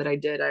last time that I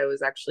did, I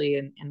was actually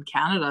in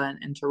Canada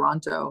in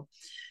Toronto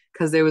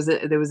because there was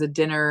a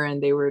dinner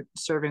and they were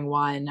serving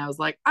wine. And I was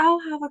like, I'll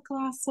have a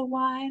glass of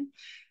wine.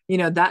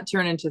 That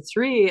turned into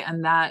three,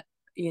 and that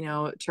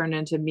turned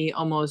into me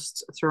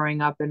almost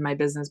throwing up in my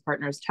business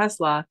partner's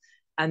Tesla,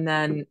 and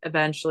then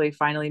eventually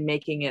finally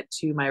making it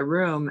to my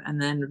room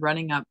and then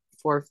running up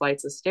 4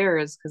 flights of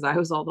stairs because I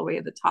was all the way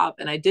at the top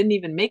and I didn't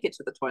even make it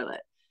to the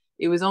toilet.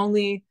 It was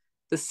only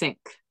the sink.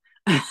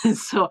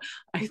 So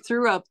I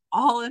threw up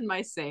all in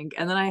my sink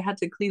and then I had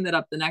to clean that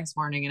up the next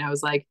morning. And I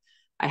was like,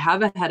 I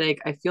have a headache.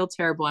 I feel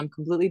terrible. I'm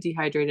completely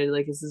dehydrated.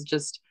 Like, this is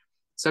just,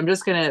 so I'm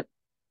just going to,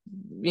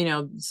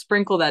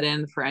 sprinkle that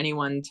in for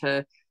anyone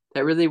that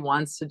really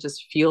wants to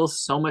just feel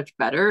so much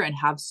better and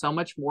have so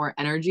much more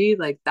energy.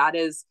 Like, that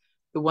is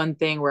the one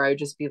thing where I would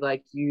just be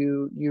like,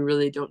 you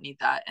really don't need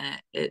that.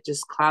 And it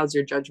just clouds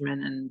your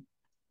judgment. And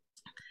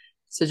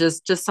so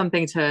just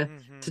something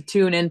Hmm. to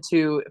tune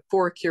into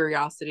for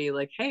curiosity,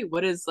 like, hey,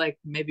 what is like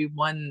maybe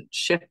one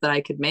shift that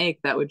I could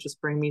make that would just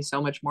bring me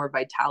so much more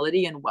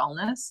vitality and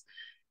wellness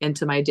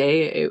into my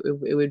day? It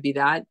would be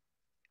that.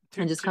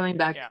 And just coming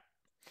back Yeah.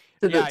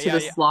 to the Yeah, to yeah, the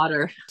yeah.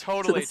 slaughter,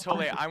 to the Totally,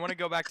 totally. slaughter. I want to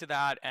go back to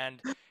that,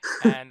 and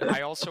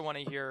I also want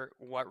to hear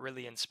what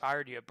really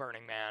inspired you at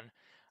Burning Man.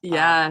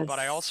 But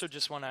I Yes. also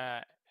just want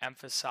to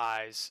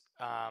emphasize,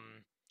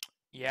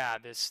 yeah,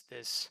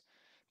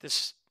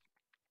 this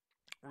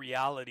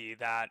reality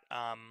that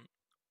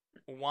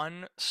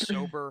one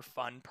sober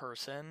fun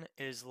person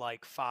is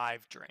like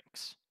 5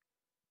 drinks.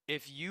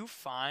 If you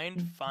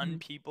find fun Mhm.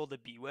 people to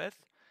be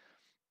with,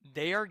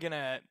 they are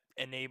gonna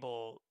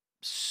enable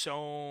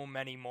so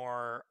many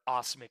more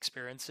awesome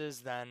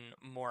experiences than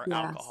more Yes.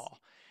 alcohol.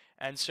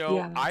 And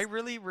so I Yes.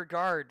 really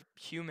regard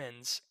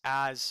humans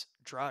as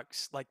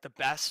drugs, like the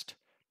best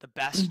the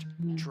best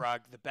Mhm.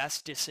 drug, the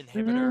best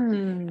disinhibitor.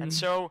 And Mm.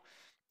 so,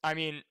 I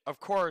mean, of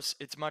course,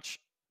 it's much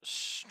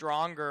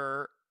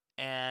stronger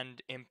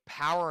and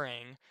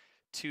empowering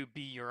to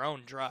be your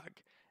own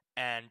drug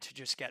and to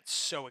just get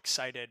so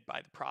excited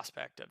by the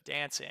prospect of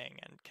dancing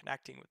and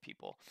connecting with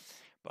people.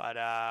 But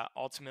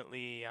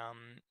ultimately,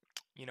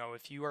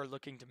 if you are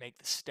looking to make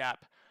the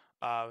step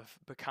of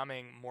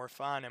becoming more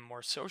fun and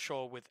more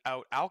social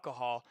without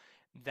alcohol,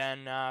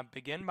 then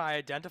begin by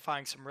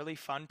identifying some really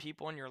fun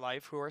people in your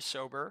life who are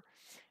sober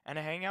and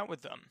hang out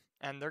with them.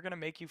 And they're going to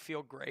make you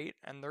feel great,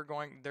 and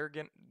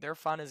their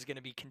fun is going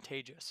to be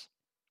contagious.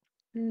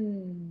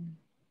 Mm.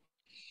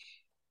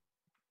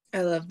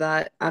 I love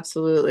that.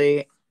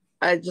 Absolutely.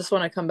 I just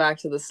want to come back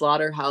to the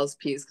slaughterhouse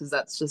piece because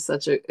that's just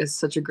such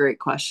a great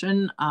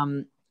question.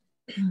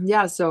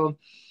 Yeah, so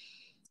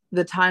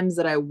the times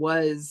that I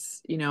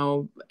was,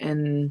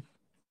 in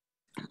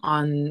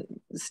on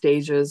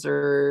stages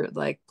or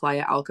like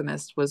Playa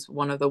Alchemist was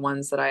one of the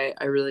ones that I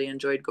really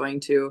enjoyed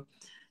going to,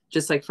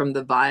 just like from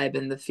the vibe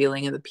and the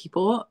feeling of the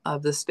people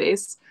of the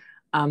space.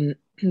 Um,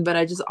 but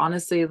I just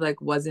honestly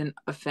like wasn't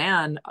a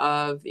fan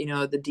of, the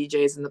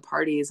DJs and the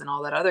parties and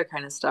all that other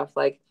kind of stuff.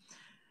 Like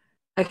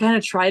I kind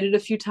of tried it a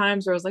few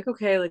times where I was like,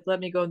 okay, like let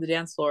me go on the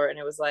dance floor. And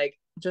it was like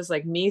just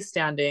like me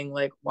standing,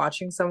 like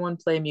watching someone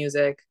play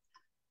music.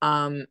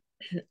 Um,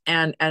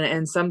 and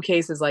in some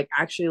cases, like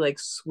actually like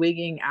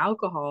swigging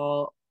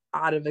alcohol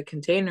out of a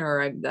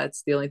container.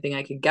 That's the only thing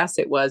I could guess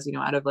it was,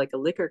 out of like a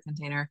liquor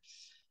container.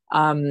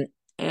 Um,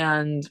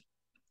 and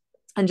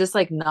and just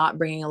like not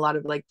bringing a lot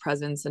of like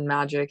presence and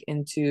magic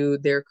into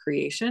their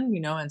creation,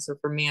 and so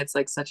for me it's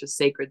like such a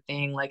sacred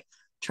thing, like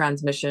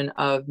transmission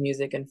of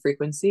music and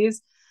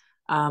frequencies.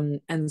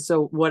 And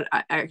so what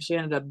I actually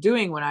ended up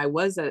doing when I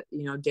was at,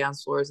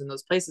 dance floors in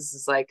those places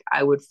is like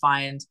I would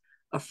find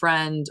a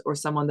friend or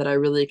someone that I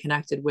really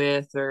connected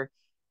with, or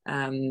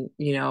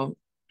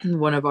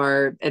one of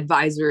our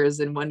advisors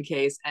in one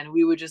case, and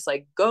we would just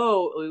like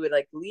we would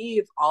like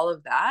leave all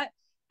of that,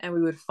 and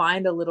we would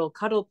find a little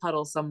cuddle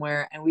puddle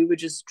somewhere, and we would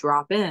just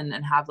drop in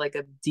and have like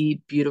a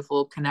deep,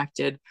 beautiful,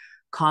 connected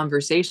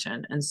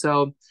conversation. And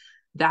so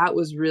that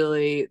was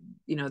really,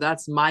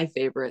 that's my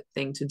favorite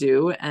thing to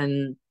do.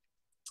 And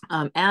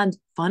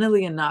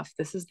funnily enough,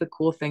 this is the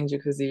cool thing,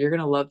 because you're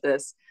gonna love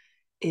this.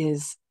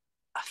 Is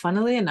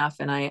funnily enough,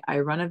 and I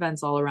run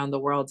events all around the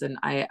world, and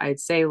I'd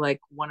say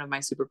like one of my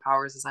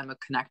superpowers is I'm a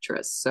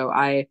connectress. So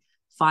I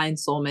find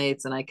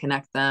soulmates and I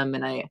connect them,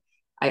 and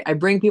I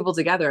bring people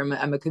together.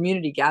 I'm a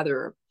community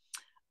gatherer.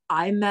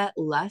 I met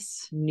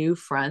less new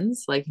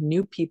friends, like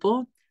new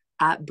people,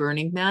 at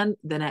Burning Man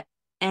than at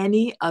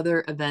any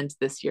other event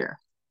this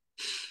year.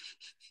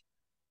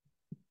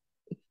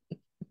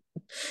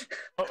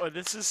 Oh,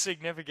 this is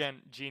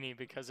significant, Jeannie,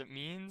 because it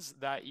means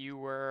that you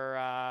were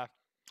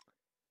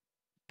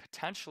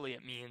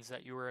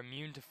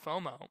immune to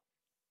FOMO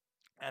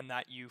and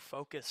that you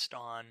focused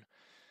on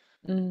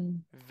Mm,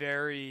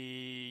 very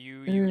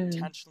you mm,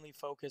 intentionally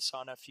focus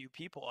on a few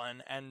people,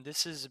 and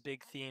this is a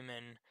big theme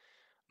in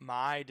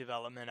my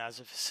development as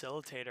a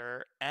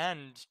facilitator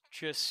and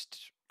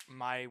just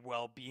my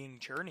well-being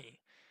journey.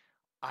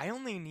 I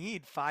only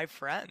need 5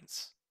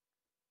 friends.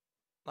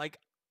 Like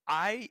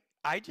I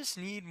just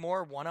need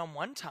more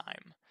one-on-one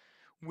time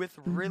with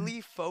mm, really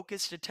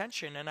focused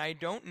attention, and I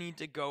don't need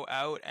to go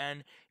out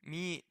and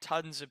meet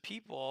tons of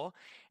people.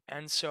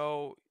 And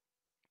so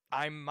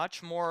I'm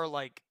much more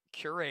like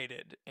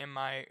curated in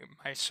my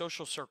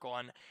social circle,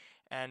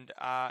 and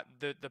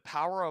the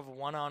power of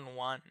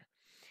one-on-one.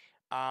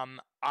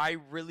 I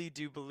really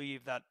do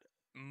believe that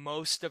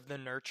most of the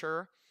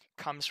nurture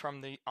comes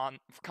from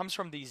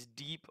these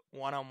deep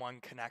one-on-one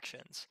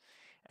connections.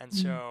 And mm.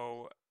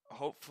 so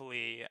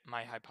hopefully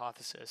my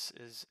hypothesis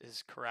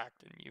is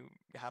correct and you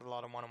had a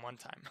lot of one-on-one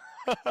time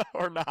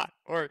or not,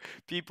 or I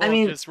people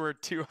mean, just were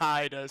too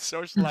high to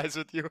socialize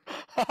with you.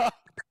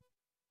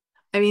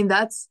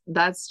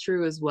 that's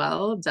true as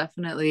well.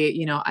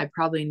 Definitely, I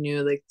probably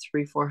knew like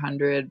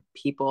 300-400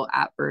 people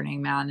at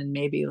Burning Man, and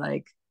maybe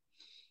like,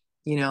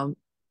 you know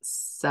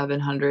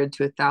 700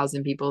 to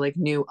 1,000 people like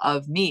knew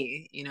of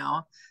me.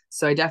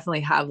 So I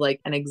definitely have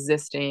like an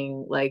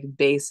existing like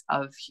base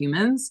of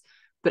humans,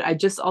 but I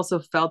just also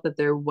felt that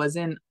there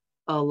wasn't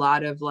a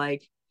lot of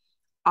like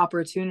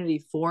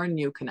opportunity for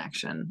new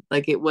connection.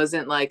 Like it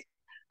wasn't like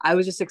I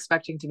was just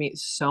expecting to meet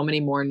so many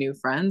more new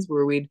friends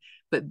where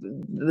but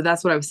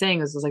that's what I was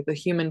saying is like the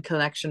human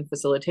connection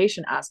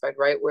facilitation aspect,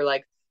 right? Where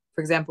like,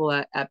 for example,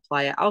 at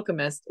Playa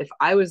Alchemist, if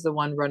I was the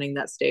one running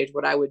that stage,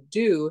 what I would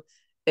do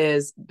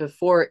is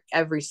before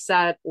every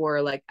set,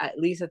 or like at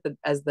least at the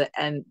as the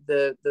end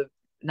the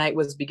night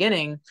was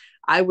beginning,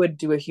 I would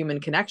do a human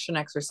connection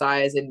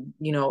exercise and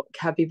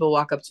have people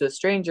walk up to a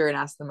stranger and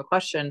ask them a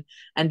question,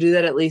 and do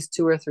that at least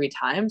 2 or 3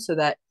 times so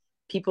that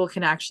people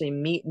can actually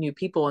meet new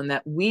people, and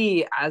that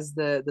we as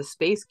the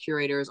space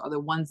curators are the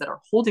ones that are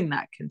holding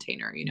that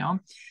container.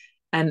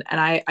 And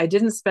I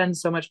didn't spend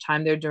so much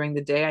time there during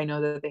the day. I know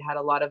that they had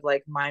a lot of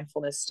like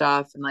mindfulness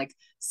stuff and like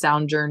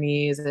sound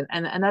journeys,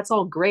 and that's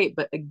all great,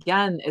 but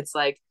again, it's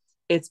like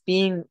it's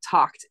being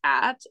talked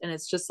at, and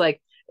it's just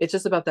like it's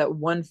just about that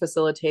one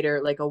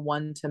facilitator, like a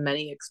one to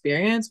many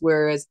experience.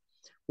 Whereas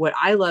what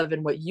I love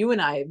and what you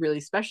and I really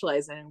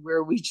specialize in,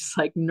 where we just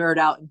like nerd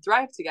out and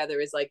thrive together,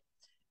 is like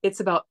it's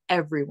about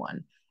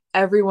everyone.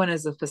 Everyone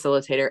is a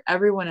facilitator,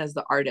 everyone is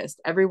the artist,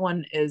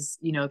 everyone is,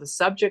 you know, the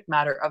subject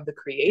matter of the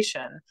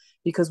creation,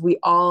 because we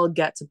all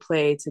get to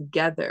play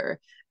together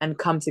and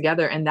come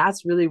together. And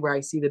that's really where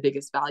I see the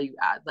biggest value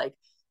add. Like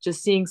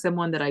just seeing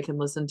someone that I can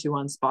listen to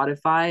on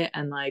Spotify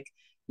and like,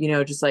 you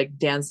know, just like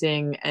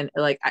dancing and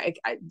like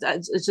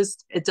it's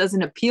just, it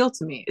doesn't appeal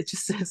to me. It's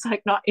just it's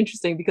like not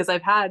interesting because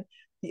I've had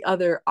the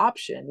other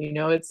option. You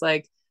know, it's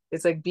like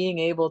being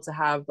able to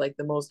have like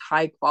the most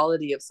high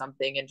quality of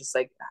something and just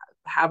like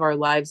have our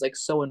lives like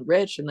so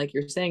enriched and like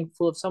you're saying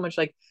full of so much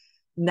like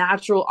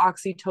natural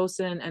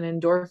oxytocin and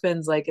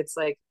endorphins. Like it's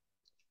like,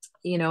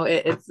 you know,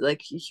 it's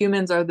like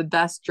humans are the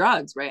best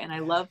drugs, right? And I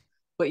Yeah. love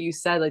what you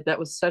said, like that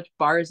was such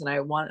bars, and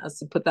I want us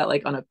to put that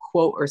like on a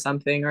quote or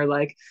something, or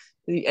like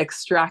the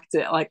extract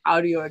it, like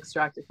audio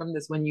extract it from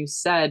this, when you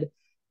said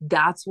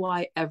that's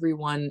why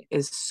everyone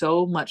is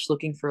so much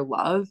looking for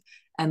love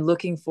and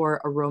looking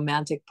for a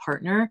romantic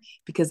partner,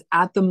 because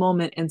at the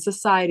moment in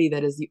society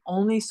that is the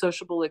only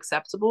sociable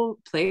acceptable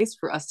place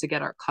for us to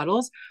get our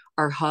cuddles,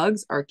 our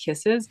hugs, our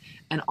kisses,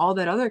 and all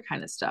that other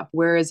kind of stuff.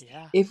 Whereas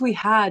Yeah. if we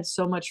had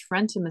so much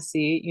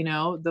frientimacy, you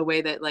know, the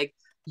way that like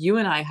you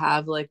and I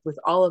have, like with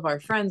all of our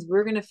friends,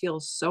 we're going to feel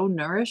so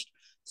nourished,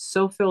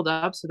 so filled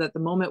up, so that the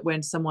moment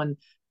when someone,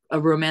 a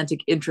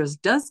romantic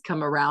interest does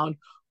come around,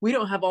 we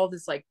don't have all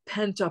this like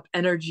pent up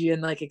energy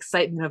and like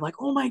excitement of like,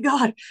 oh my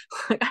God,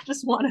 like I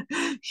just want to,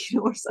 you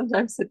know, or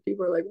sometimes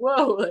people are like,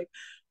 whoa, like,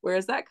 where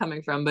is that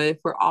coming from? But if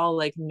we're all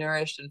like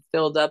nourished and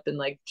filled up and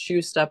like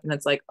juiced up, and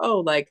it's like,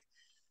 oh, like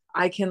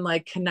I can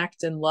like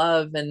connect and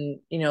love and,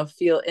 you know,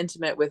 feel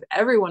intimate with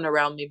everyone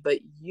around me, but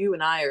you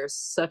and I are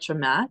such a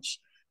match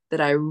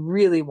that I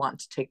really want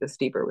to take this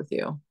deeper with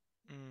you.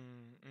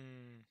 Mm,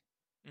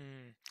 mm,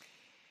 mm.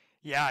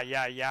 Yeah,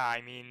 yeah, yeah.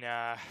 I mean,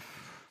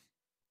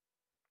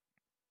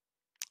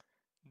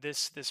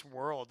 this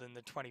world in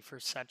the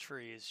 21st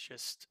century is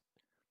just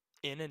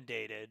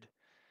inundated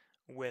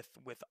with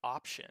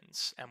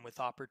options and with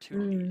Mm,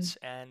 opportunities,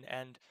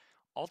 and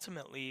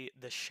ultimately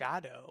the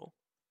shadow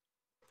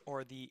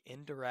or the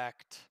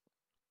indirect,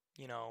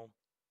 you know,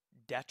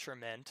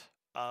 detriment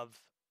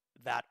of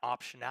that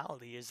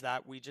optionality is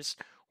that we're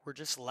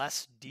just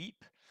less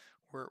deep.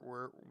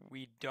 We're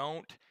we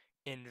don't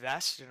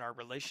invest in our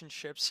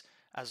relationships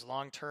as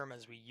long term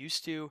as we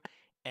used to,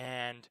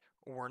 and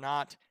we're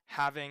not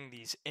having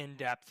these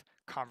in-depth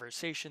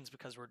conversations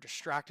because we're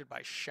distracted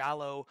by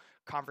shallow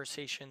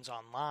conversations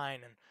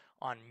online and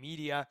on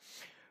media.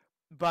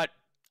 But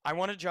I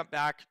want to jump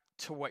back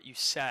to what you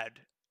said,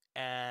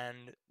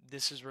 and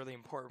this is really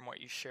important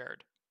what you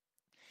shared.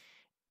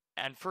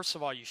 And first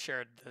of all, you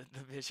shared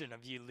the vision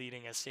of you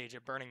leading a stage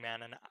at Burning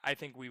Man, and I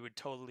think we would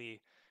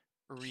totally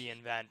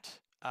reinvent.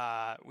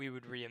 We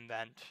would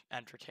reinvent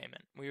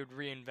entertainment. We would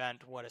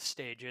reinvent what a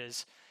stage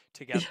is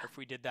together yeah. if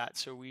we did that.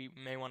 So we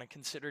may want to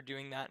consider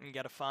doing that and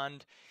get a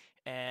fund.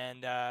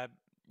 And I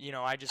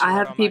just I wrote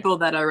have on my. people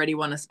that already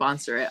want to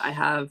sponsor it. I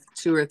have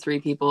two or three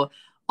people.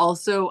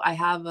 Also, I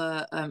have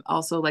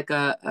also like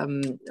a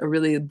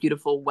really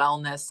beautiful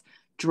wellness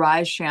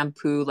dry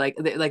shampoo. Like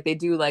they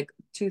do like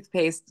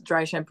toothpaste,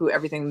 dry shampoo,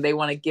 everything. They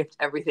want to gift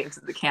everything to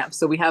the camp.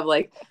 So we have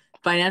like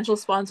financial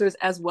sponsors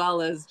as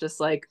well as just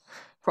like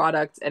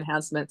product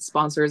enhancement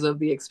sponsors of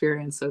the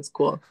experience. So it's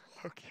cool.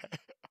 Okay,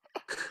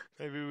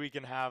 maybe we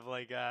can have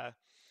like a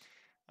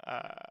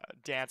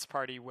dance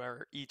party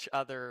where each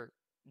other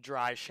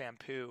dry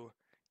shampoo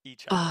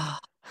each other. Ah,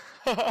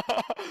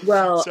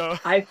 well, So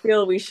I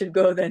feel we should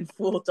go then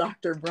full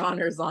Dr.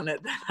 Bronner's on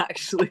it then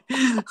actually.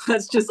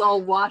 Let's just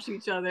all wash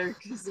each other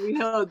because we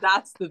know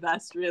that's the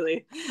best,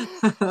 really.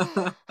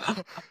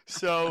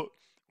 so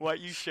what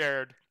you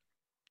shared,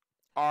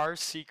 our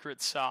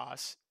secret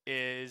sauce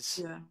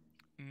is Yeah.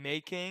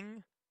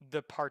 making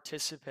the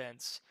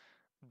participants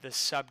the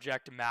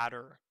subject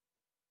matter.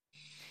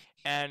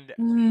 And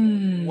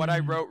what I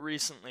Mm. wrote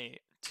recently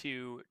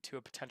to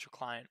a potential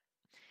client,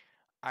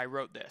 I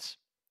wrote this.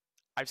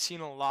 I've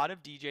seen a lot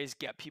of DJs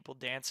get people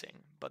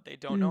dancing, but they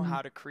don't know Mm.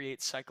 how to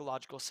create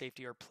psychological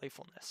safety or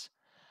playfulness.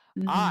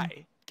 Mhm.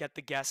 I get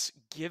the guests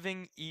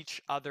giving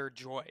each other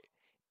joy,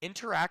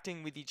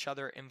 interacting with each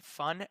other in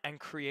fun and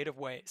creative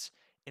ways,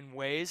 in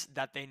ways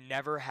that they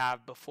never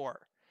have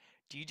before.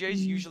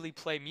 DJs Mm. usually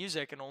play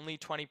music and only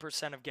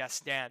 20% of guests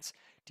dance.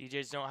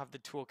 DJs don't have the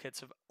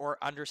toolkits of, or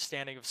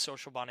understanding of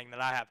social bonding that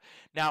I have.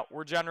 Now,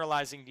 we're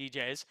generalizing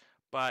DJs,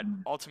 but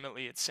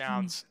ultimately it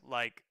sounds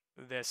like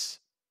this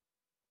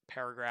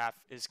paragraph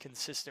is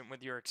consistent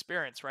with your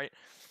experience, right?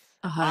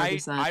 A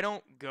hundred I percent.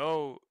 don't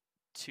go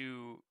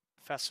to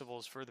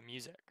festivals for the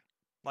music.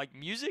 Like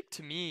music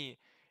to me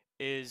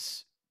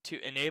is to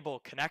enable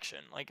connection.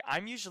 Like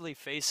I'm usually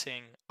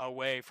facing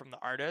away from the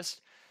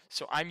artist.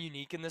 So I'm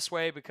unique in this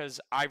way because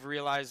I've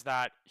realized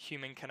that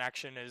human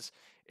connection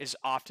is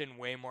often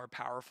way more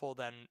powerful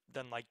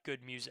than like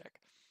good music.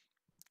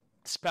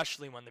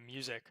 especially when the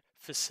music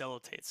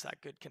facilitates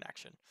that good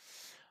connection.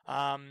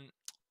 Um,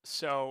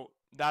 so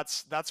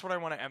that's what I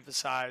want to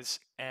emphasize,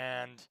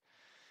 and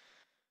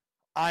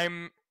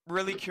I'm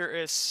really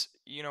curious.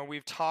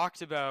 We've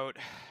talked about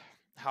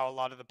how a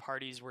lot of the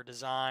parties were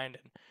designed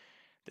and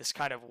this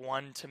kind of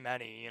one to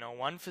many,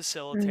 one Mm,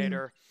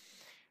 facilitator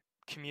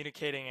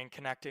communicating and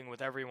connecting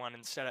with everyone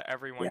instead of yeah.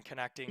 everyone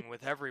connecting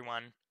with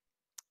everyone.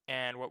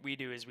 And what we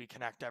do is we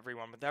connect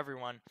everyone with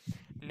everyone.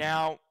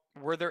 Now,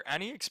 were there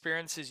any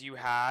experiences you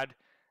had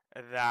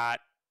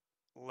that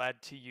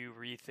led to you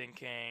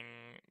rethinking,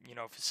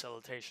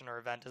 facilitation or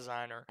event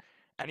design or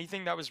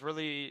anything that was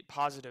really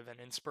positive and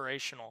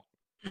inspirational?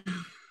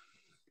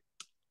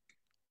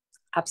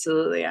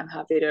 Absolutely. I'm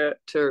happy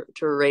to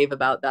rave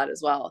about that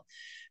as well.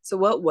 So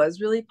what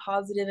was really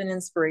positive and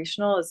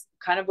inspirational is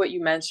kind of what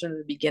you mentioned in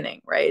the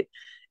beginning, right?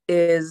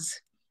 Is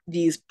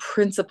these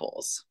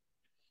principles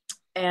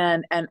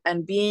and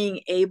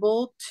being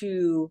able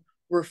to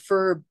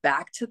refer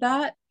back to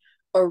that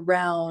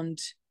around,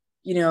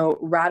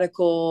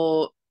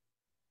 radical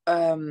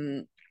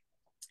um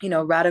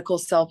radical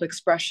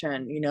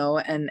self-expression,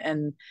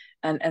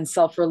 and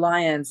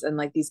self-reliance and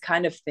like these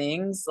kind of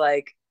things,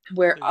 like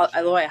where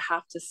although I Vision.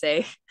 have to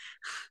say,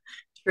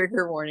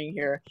 trigger warning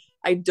here,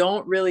 I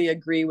don't really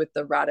agree with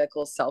the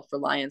radical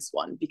self-reliance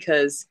one,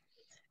 because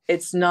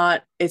it's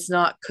not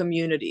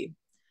community,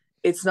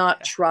 it's not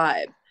Yeah.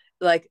 tribe.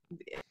 Like,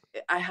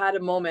 I had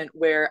a moment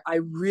where I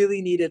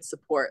really needed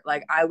support.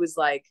 Like, I was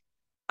down.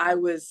 I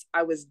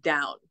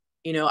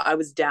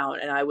was down,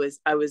 and I was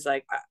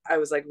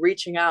like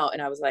reaching out,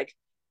 and I was like,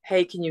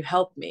 "Hey, can you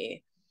help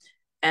me?"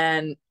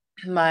 And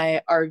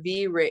my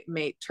RV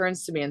mate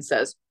turns to me and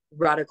says,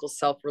 "Radical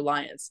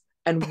self-reliance,"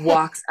 and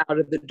walks out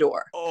of the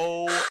door.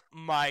 Oh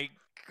my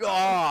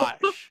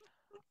gosh.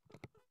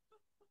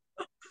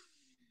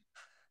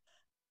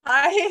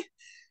 I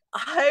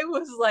I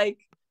was like,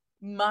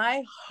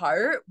 my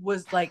heart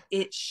was like,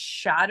 it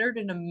shattered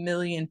in a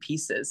million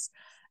pieces.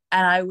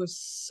 And I was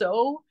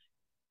so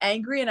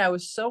angry, and I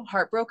was so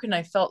heartbroken.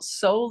 I felt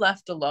so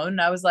left alone.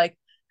 And I was like,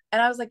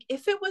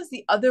 if it was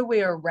the other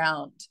way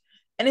around,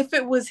 and if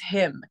it was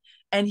him,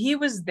 and he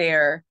was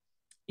there,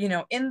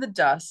 in the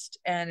dust,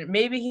 and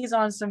maybe he's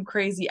on some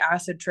crazy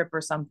acid trip or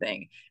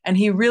something, and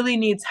he really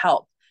needs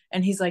help.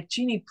 And he's like,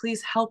 Jeannie,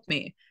 please help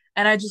me.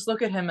 And I just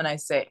look at him and I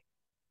say,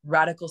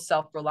 radical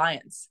self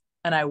reliance.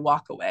 And I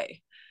walk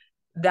away.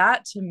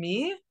 That to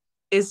me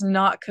is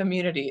not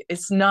community.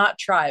 It's not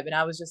tribe. And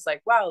I was just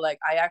like, wow, like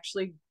I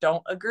actually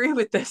don't agree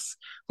with this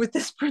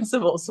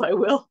principle. So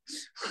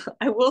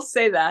I will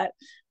say that,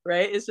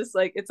 right? It's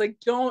like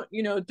don't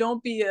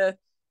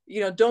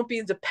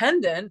be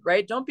dependent,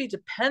 right? Don't be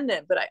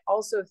dependent. But I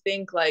also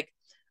think, like,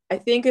 I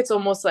think it's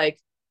almost like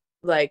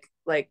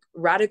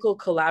radical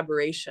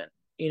collaboration,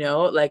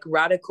 like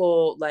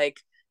radical, that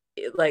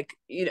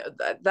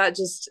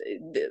just,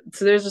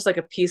 so there's just like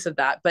a piece of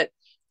that. But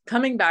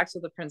coming back to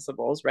the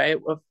principles, right,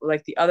 of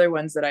like the other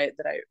ones that I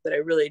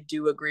really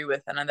do agree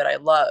with and that I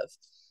love,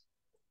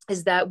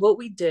 is that what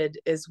we did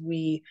is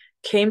we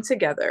came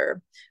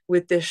together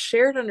with this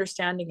shared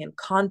understanding and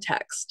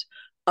context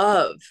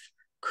of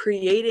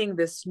creating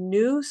this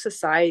new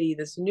society,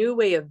 this new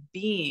way of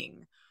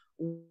being,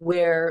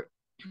 where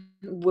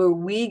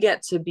we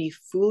get to be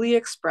fully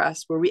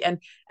expressed, where we and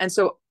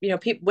so,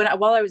 people,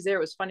 while I was there,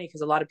 it was funny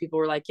because a lot of people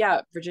were like,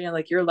 yeah, Virginia,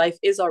 like, your life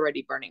is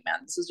already Burning Man,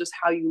 this is just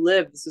how you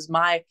live, this is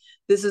my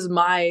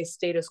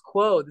status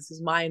quo, this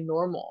is my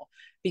normal,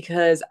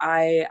 because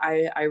I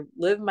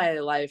live my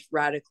life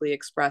radically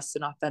expressed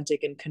and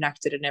authentic and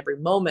connected in every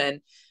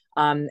moment.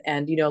 And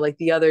like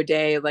the other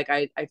day, like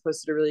I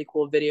posted a really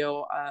cool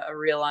video, a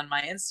reel on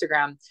my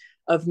Instagram,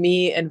 of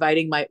me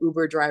inviting my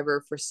Uber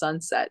driver for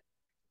sunset.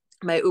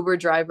 My Uber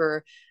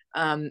driver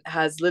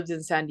has lived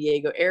in San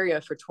Diego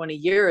area for 20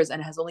 years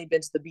and has only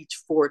been to the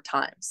beach 4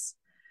 times.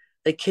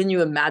 Like, can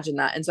you imagine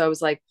that? And so I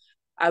was like,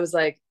 I was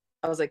like,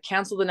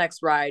 cancel the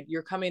next ride.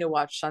 You're coming to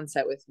watch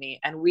sunset with me.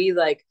 And we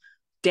like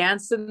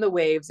danced in the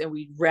waves, and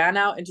we ran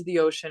out into the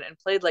ocean and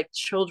played like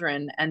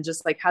children, and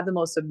just like had the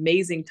most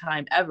amazing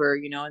time ever.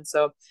 And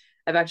so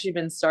I've actually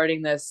been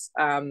starting this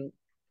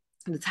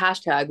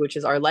hashtag, which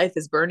is our life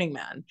is Burning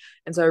Man.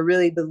 And so I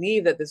really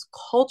believe that this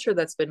culture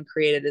that's been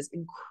created is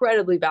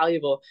incredibly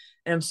valuable.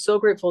 And I'm so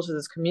grateful to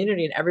this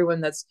community and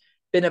everyone that's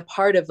been a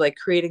part of like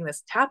creating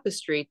this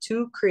tapestry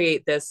to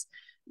create this,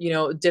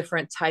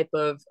 different type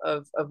of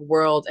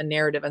world and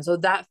narrative. And so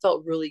that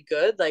felt really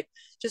good. Like,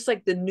 just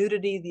like the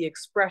nudity, the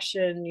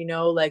expression,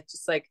 like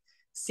just like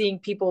seeing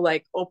people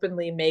like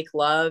openly make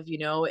love,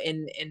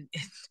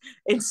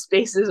 in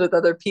spaces with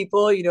other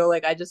people,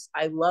 like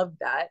I love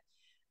that.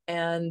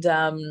 And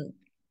I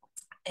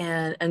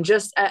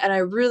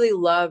really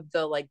love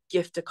the like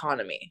gift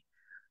economy,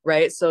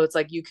 right? So it's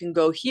like you can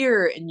go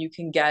here and you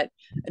can get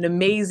an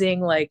amazing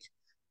like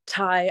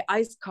Thai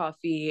iced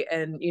coffee,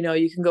 and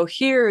you can go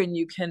here and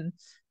you can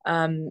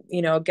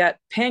get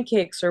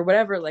pancakes or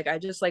whatever. Like, I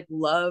just like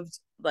loved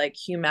like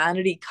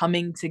humanity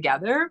coming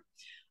together,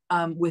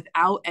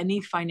 without any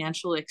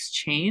financial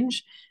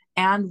exchange.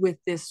 and with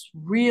this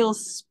real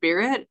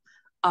spirit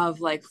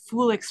of like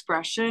full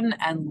expression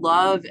and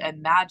love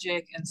and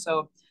magic. And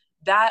so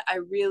that I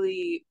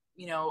really,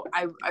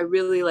 I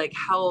really like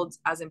held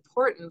as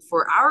important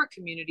for our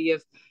community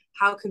of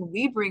how can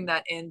we bring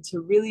that in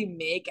to really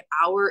make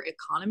our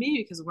economy,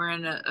 because we're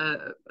in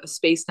a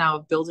space now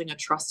of building a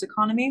trust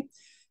economy.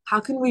 How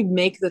can we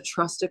make the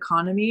trust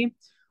economy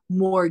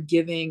more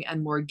giving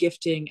and more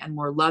gifting and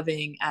more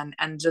loving,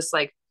 and just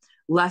like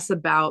less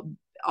about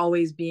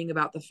always being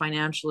about the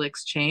financial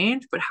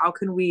exchange, but how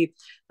can we,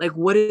 like,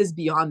 what is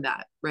beyond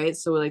that, right?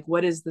 So like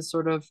what is the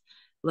sort of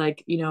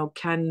like,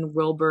 Ken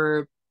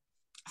Wilber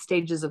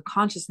stages of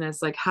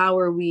consciousness, like how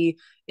are we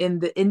in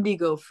the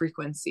indigo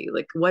frequency,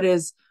 like what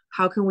is,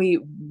 how can we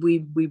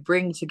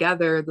bring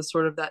together the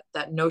sort of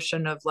that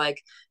notion of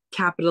like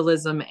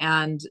capitalism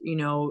and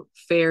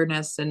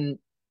fairness and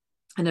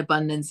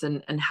abundance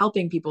and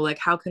helping people, like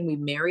how can we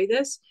marry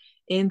this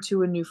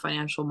into a new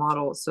financial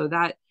model? So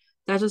that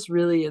just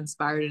really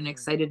inspired and Mm.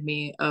 excited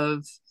me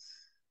of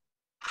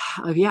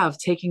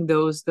taking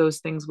those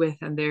things with.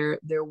 And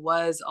there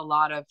was a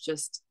lot of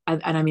just,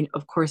 and I mean,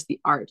 of course, the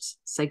arts.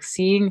 It's like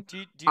seeing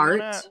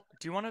art.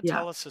 Do you wanna Yeah.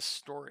 tell us a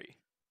story?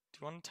 Do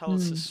you wanna tell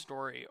us a Mm,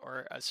 story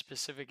or a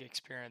specific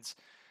experience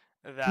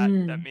that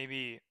mm,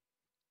 maybe,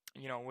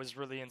 was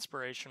really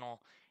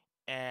inspirational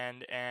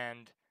and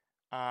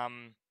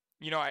um,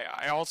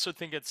 I also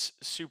think it's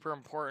super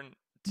important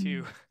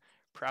to mm.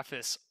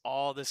 preface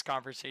all this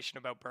conversation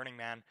about Burning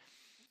Man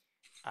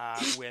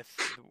with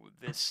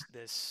this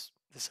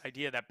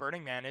idea that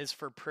Burning Man is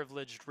for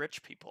privileged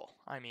rich people.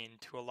 I mean,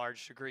 to a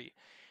large degree,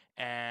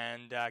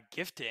 and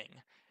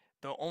gifting.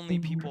 The only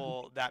Mhm.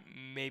 people that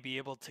may be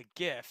able to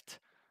gift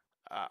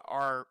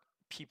are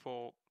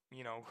people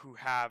who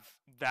have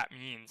that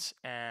means,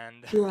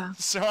 and Yeah.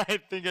 so I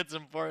think it's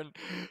important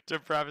to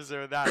preface it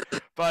with that.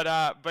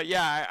 But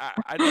yeah,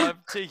 I'd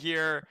love to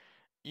hear,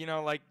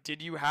 like,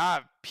 did you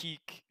have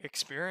peak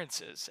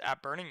experiences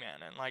at Burning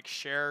Man, and like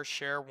share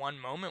one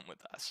moment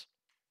with us,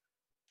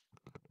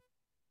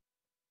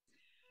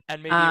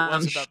 and maybe it Um,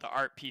 was about the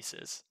art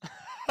pieces.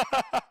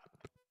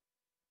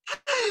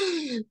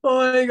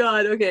 oh my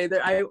God. Okay.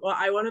 I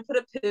want to put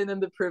a pin in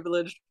the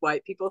privileged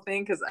white people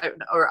thing, because I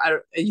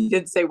don't, you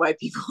didn't say white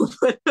people,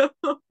 but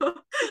I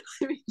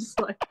mean, just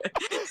like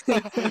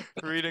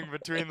Reading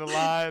between the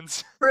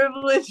lines.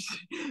 privileged,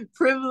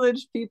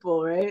 privileged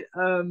people, right?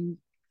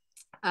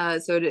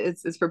 So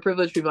it's for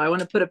privileged people. I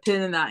want to put a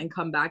pin in that and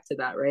come back to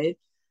that, right?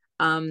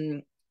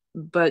 Um,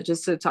 but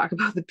just to talk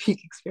about the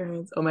peak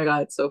experience, oh my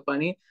God, it's so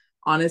funny.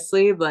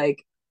 Honestly,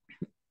 like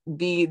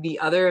the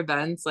other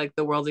events, like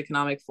the World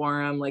Economic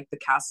Forum, like the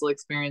castle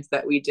experience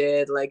that we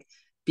did, like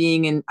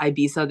being in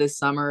Ibiza this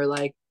summer,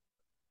 like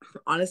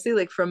honestly,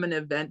 like from an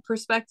event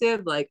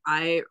perspective, like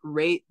I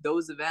rate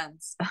those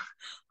events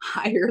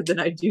higher than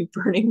I do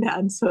Burning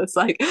Man. So it's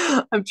like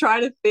I'm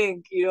trying to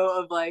think,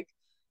 of like,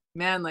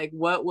 man, like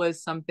what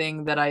was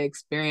something that I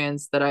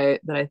experienced that I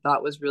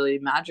thought was really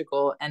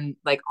magical. And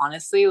like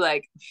honestly,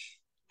 like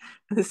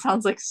this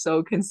sounds like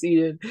so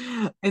conceited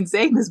in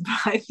saying this, but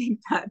I think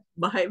that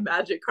my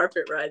magic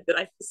carpet ride that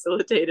I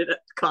facilitated at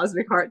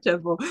Cosmic Heart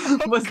Temple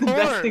Of was the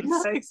best thing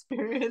that course. I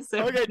experienced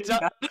at Okay,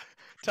 Burning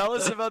tell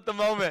us Man. about the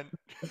moment.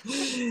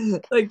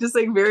 Like just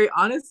like very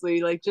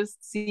honestly, like just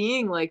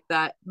seeing like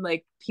that,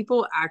 like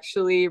people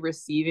actually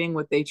receiving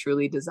what they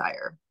truly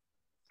desire,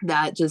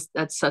 that's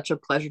such a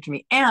pleasure to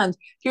me. And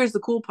here's the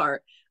cool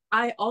part,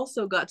 I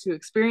also got to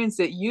experience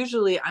it.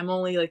 Usually I'm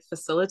only like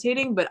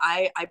facilitating, but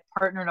I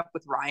partnered up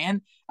with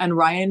Ryan, and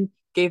Ryan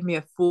gave me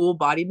a full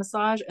body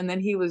massage, and then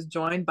he was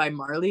joined by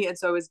Marley, and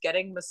so I was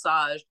getting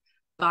massaged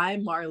by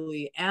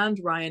Marley and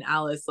Ryan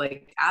Alice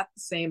like at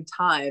the same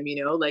time,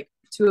 like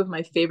two of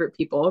my favorite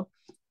people.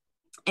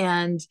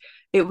 And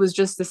it was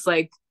just this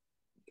like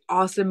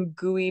awesome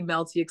gooey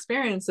melty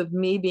experience of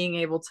me being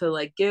able to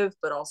like give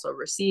but also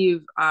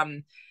receive.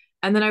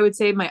 And then I would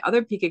say my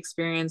other peak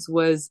experience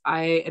was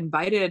I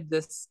invited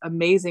this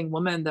amazing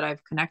woman that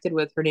I've connected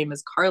with. Her name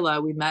is Carla.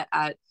 We met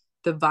at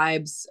the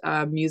Vibes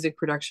music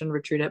production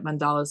retreat at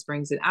Mandala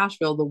Springs in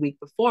Asheville the week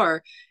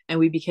before, and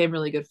we became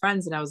really good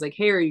friends. And I was like,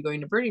 hey, are you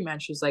going to Burning Man?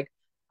 She was like,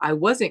 I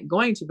wasn't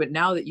going to, but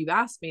now that you've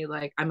asked me,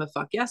 like I'm a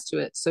fuck yes to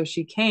it. So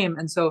she came.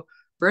 And so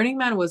Burning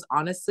Man was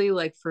honestly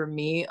like for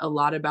me a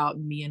lot about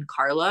me and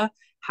Carla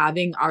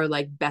having our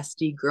like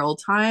bestie girl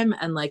time,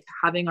 and like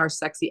having our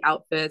sexy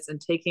outfits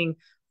and taking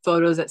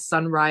photos at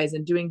sunrise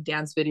and doing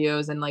dance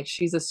videos. And like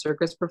she's a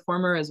circus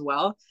performer as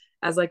well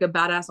as like a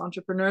badass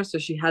entrepreneur. So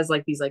she has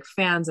like these like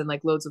fans and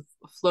like loads of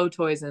flow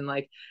toys. And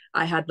like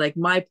I had like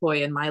my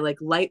poi and my like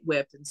light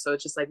whip. And so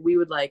it's just like we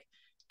would like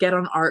get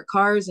on art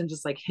cars and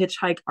just like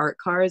hitchhike art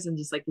cars and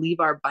just like leave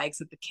our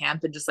bikes at the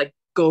camp and just like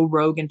go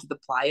rogue into the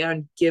playa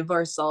and give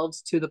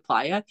ourselves to the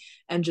playa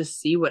and just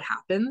see what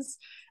happens.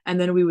 And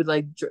then we would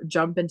like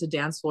jump into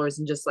dance floors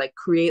and just like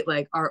create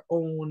like our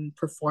own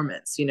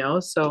performance,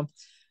 so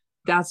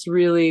that's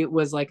really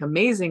was like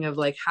amazing of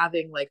like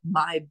having like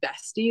my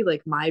bestie,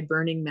 like my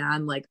Burning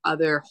Man like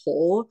other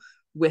whole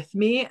with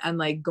me, and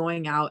like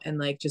going out and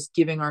like just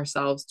giving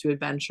ourselves to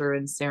adventure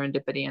and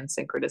serendipity and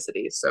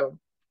synchronicity. So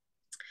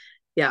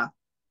yeah.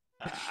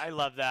 I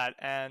love that.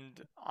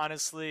 And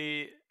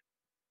honestly,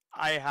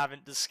 I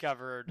haven't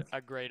discovered a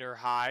greater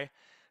high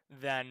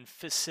than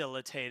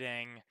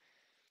facilitating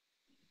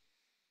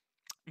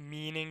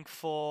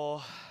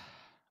meaningful,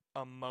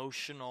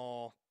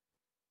 emotional,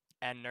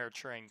 and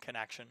nurturing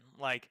connection.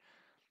 Like,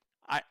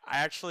 I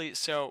actually,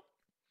 so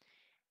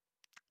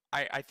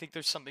I think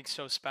there's something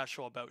so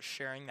special about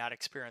sharing that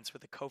experience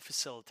with a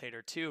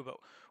co-facilitator too. But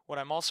what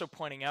I'm also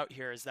pointing out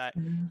here is that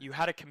Mm. you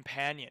had a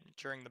companion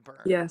during the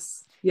burn.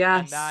 Yes. And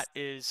Yes. that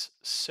is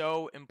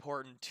so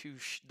important to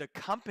the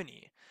Yeah.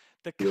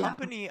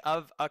 company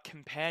of a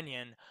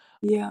companion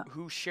Yeah.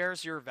 who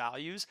shares your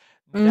values.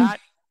 Mm. That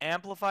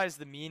amplifies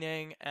the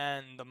meaning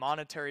and the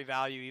monetary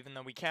value, even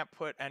though we can't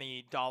put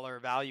any dollar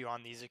value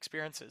on these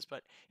experiences.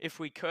 But if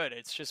we could,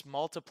 it's just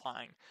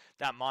multiplying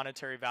that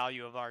monetary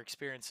value of our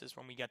experiences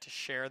when we get to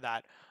share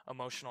that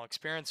emotional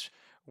experience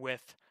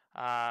with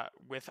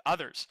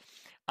others.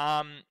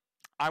 um,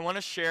 I want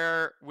to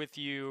share with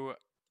you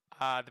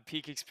the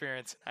peak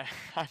experience.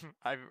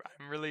 I'm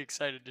really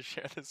excited to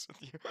share this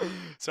with you.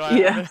 So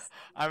Yes.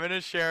 I'm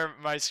gonna share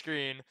my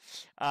screen,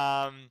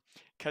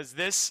 because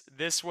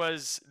this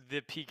was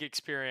the peak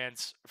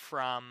experience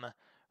from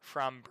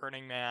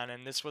Burning Man,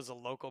 and this was a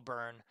local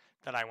burn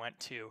that I went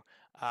to.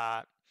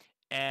 Uh,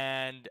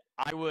 and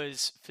I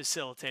was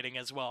facilitating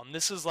as well. And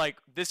this was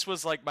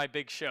like my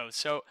big show.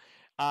 So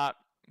uh,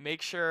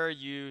 make sure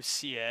you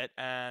see it,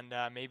 and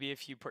maybe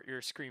if you put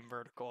your screen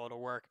vertical, it'll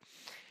work.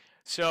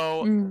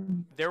 So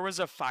Mm. there was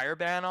a fire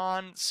ban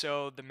on,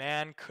 so the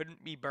man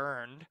couldn't be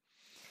burned.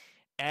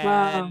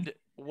 Wow. And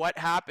what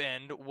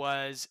happened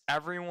was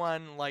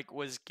everyone like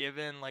was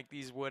given like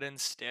these wooden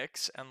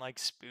sticks and like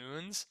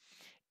spoons,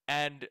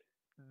 and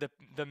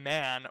the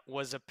man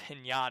was a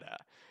piñata.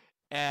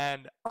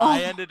 And Oh.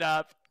 I ended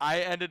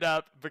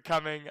up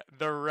becoming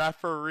the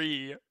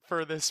referee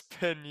for this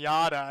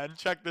piñata. And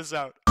check this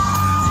out.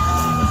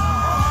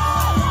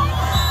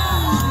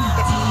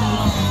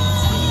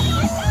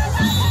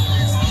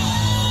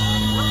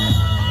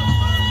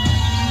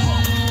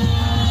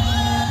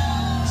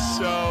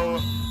 So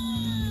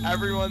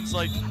everyone's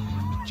like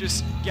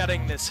just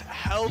getting this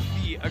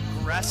healthy,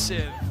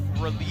 aggressive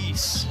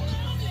release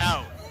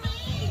out.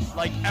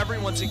 Like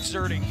everyone's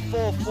exerting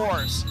full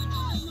force.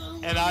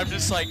 And I'm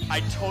just like, I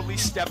totally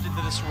stepped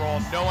into this role.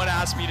 No one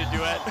asked me to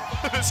do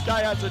it. This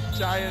guy has a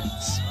giant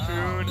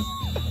spoon.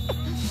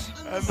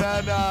 And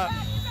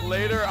then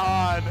later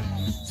on,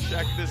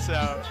 check this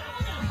out.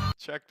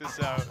 Check this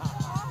out.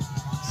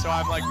 So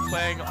I'm like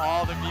playing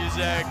all the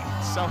music.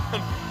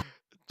 Someone,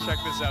 check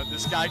this out.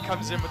 This guy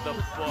comes in with a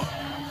book.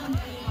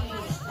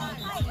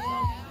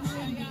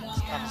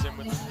 Comes in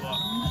with a book.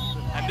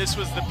 And this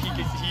was the peak.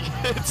 He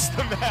hits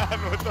the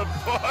man with the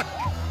book.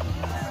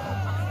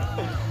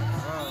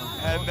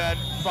 And then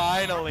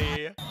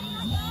finally,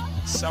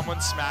 someone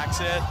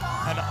smacks it,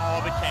 and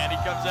all the candy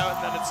comes out,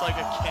 and then it's like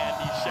a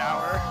candy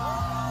shower.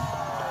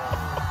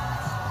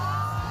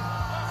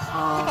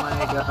 Oh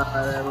my God,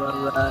 I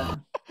love that.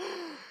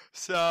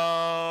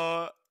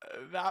 So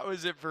that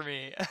was it for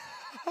me.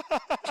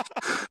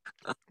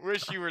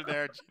 Wish you were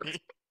there,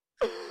 Ginny.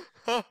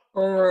 Oh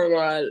my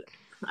God.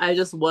 I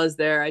just was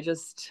there. I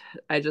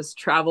just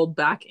traveled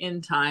back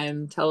in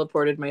time,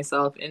 teleported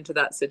myself into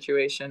that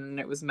situation, and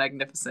it was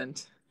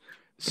magnificent.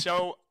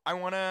 So I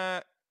want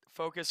to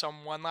focus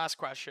on one last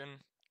question,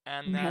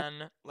 and Okay.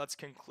 then let's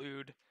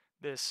conclude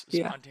this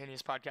Yeah.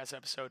 spontaneous podcast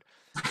episode.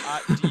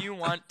 Do you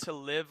want to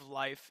live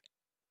life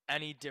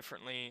any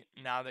differently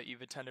now that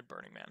you've attended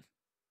Burning Man?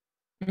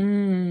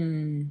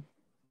 Mm.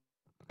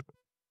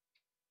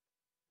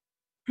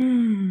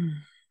 Hmm.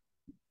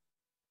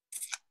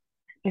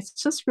 It's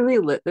just really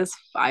lit this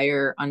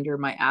fire under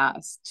my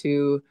ass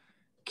to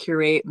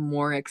curate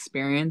more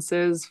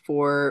experiences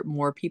for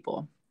more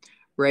people,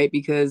 right?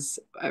 Because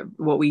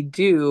what we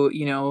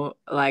do,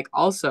 like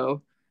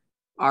also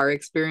our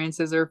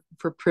experiences are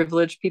for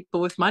privileged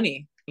people with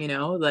money,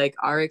 like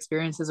our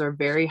experiences are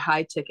very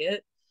high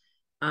ticket.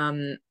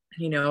 um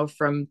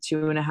from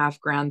 2.5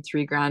 grand,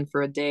 3 grand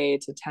for a day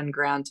to 10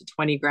 grand to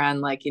 20 grand,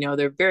 like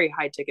they're very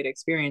high ticket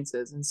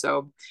experiences. And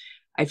so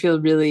I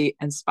feel really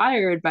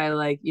inspired by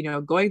like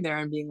going there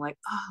and being like,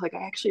 oh, like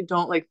I actually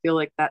don't like feel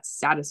like that's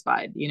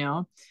satisfied,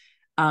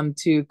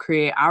 to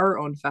create our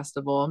own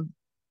festival,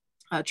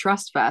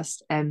 Trust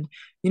Fest. And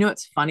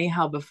it's funny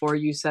how before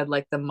you said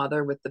like the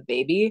mother with the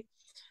baby,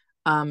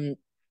 um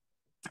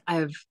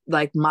I've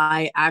like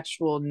my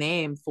actual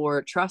name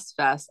for Trust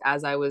Fest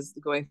as I was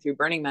going through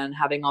Burning Man,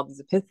 having all these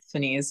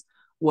epiphanies,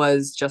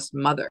 was just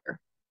mother,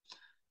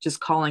 just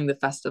calling the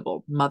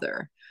festival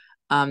mother,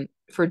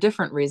 for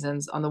different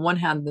reasons. On the one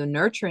hand, the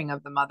nurturing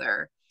of the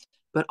mother,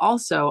 but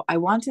also I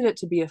wanted it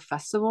to be a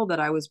festival that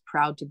I was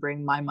proud to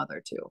bring my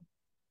mother to.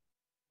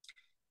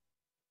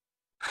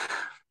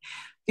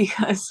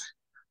 because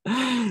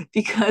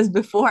because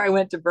before I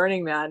went to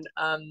Burning Man,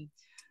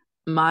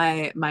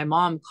 my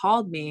mom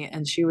called me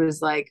and she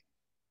was like,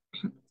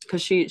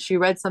 because she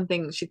read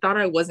something. She thought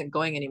I wasn't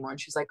going anymore, and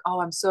she's like,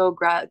 "Oh, I'm so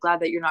glad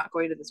that you're not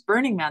going to this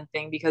Burning Man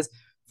thing because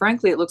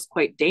frankly, it looks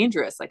quite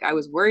dangerous. Like I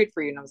was worried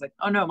for you." And I was like,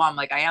 "Oh no, mom,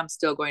 like I am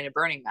still going to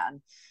Burning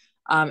Man."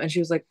 And she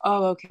was like,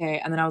 "Oh, okay."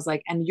 And then I was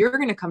like, "And you're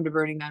going to come to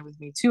Burning Man with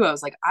me too." I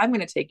was like, "I'm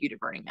going to take you to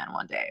Burning Man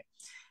one day."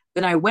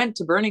 Then I went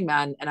to Burning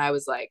Man and I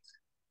was like,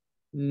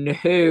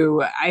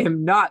 "No, I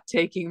am not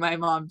taking my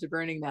mom to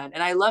Burning Man."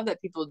 And I love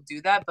that people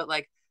do that, but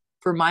like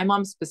for my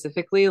mom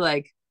specifically,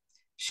 like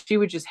she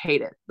would just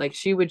hate it. Like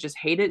she would just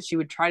hate it. She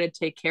would try to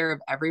take care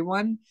of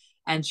everyone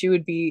and she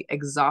would be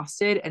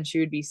exhausted and she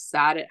would be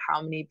sad at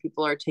how many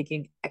people are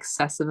taking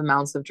excessive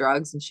amounts of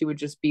drugs and she would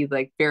just be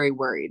like very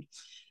worried.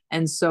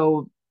 And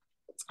so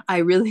I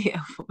really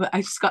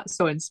I just got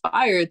so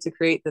inspired to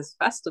create this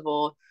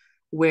festival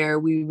where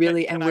we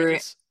really Can and I we're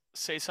just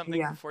say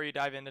something yeah, before you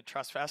dive into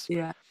Trust Fest?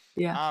 yeah,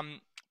 yeah,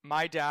 Um,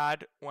 my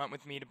dad went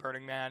with me to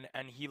Burning Man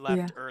and he yeah,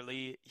 left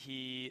early.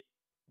 He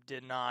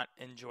did not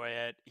enjoy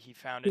it. He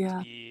found it to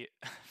yeah, be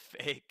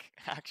fake,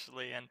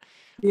 actually, and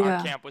our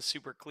yeah, camp was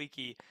super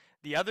cliquey.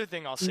 The other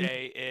thing I'll yeah,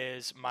 say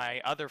is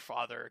my other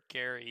father,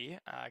 Gary,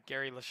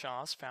 Gary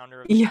Lachance,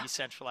 founder of the yeah,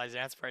 Decentralized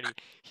Ants Party,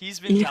 he's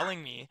been yeah,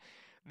 telling me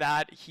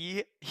that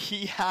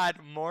he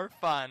had more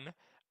fun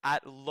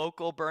at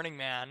local Burning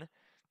Man,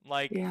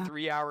 like yeah,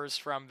 3 hours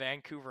from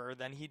Vancouver,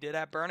 than he did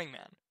at Burning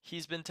Man.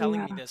 He's been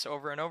telling me yeah, this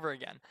over and over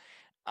again.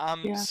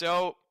 yeah,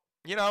 So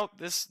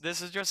this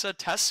is just a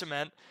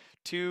testament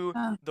to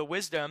yeah. the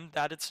wisdom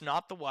that it's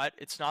not the what,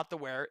 it's not the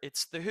where,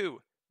 it's the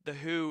who. The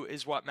who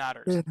is what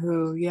matters.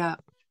 Who, yeah,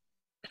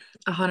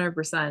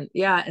 100%.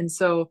 Yeah. And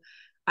so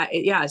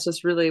yeah, it's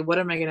just really what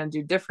am I going to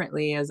do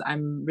differently is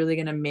I'm really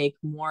going to make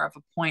more of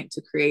a point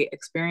to create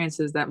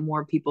experiences that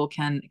more people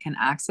can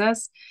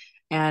access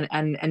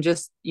and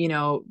just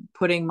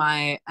putting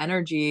my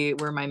energy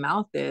where my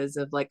mouth is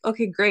of like,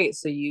 okay, great,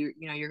 so you're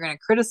going to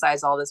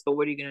criticize all this, but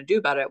what are you going to do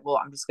about it? Well,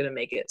 I'm just going to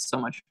make it so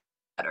much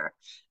better.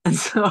 And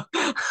so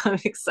I'm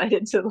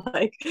excited to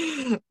like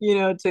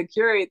to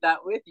curate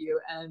that with you.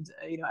 And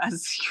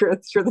as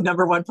you're the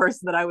number one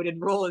person that I would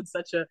enroll in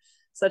such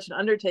an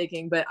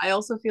undertaking, but I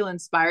also feel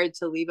inspired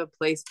to leave a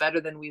place better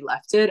than we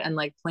left it and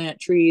like plant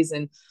trees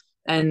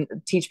and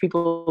teach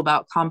people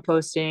about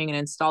composting and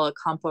install a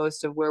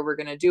compost of where we're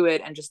going to do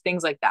it and just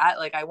things like that.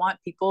 Like I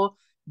want people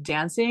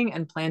dancing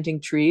and planting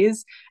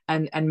trees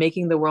and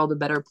making the world a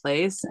better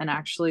place and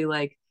actually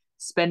like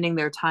spending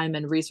their time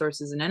and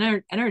resources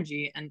and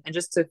energy and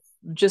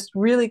just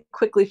really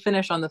quickly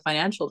finish on the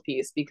financial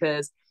piece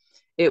because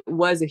it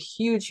was a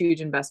huge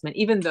investment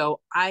even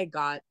though I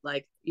got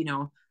like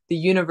the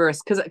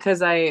universe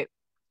because I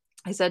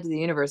said to the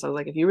universe, I was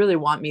like, if you really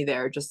want me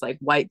there, just like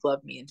white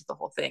glove me into the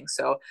whole thing.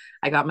 So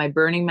I got my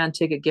Burning Man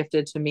ticket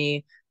gifted to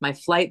me. My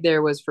flight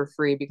there was for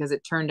free because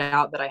it turned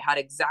out that I had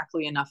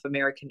exactly enough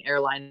American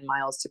airline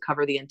miles to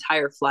cover the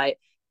entire flight.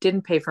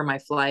 Didn't pay for my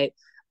flight.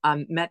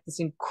 Met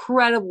this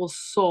incredible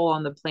soul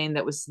on the plane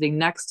that was sitting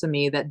next to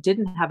me that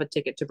didn't have a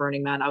ticket to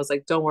Burning Man. I was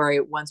like, don't worry,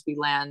 once we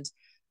land,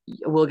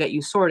 we'll get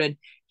you sorted.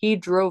 He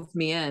drove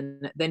me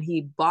in. Then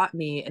he bought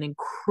me an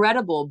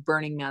incredible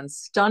Burning Man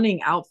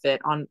stunning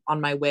outfit on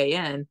my way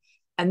in.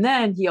 And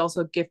then he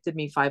also gifted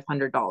me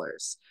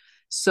 $500.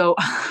 So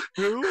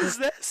Who is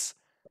this?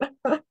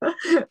 this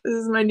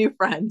is my new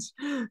friend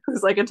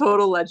who's like a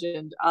total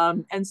legend.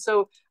 And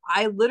so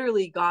I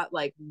literally got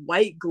like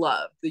white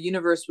glove. The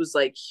universe was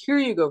like, here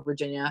you go,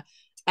 Virginia.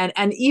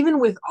 And even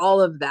with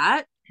all of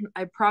that,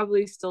 I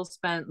probably still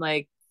spent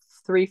like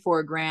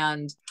 3-4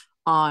 grand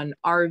on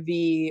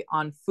RV,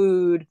 on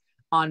food,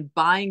 on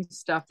buying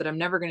stuff that I'm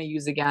never going to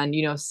use again.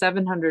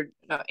 700,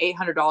 no,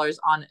 $800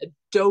 on a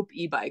dope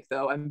e-bike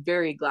though. I'm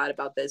very glad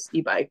about this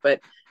e-bike, but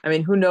I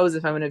mean, who knows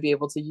if I'm going to be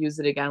able to use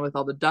it again with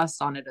all the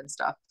dust on it and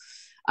stuff.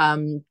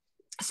 Um,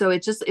 so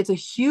it's a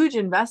huge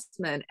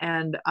investment.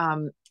 And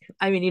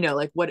I mean,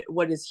 like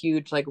what is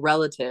huge, like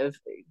relative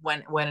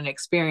when an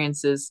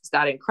experience is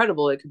that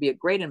incredible, it could be a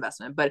great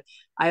investment. But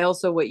I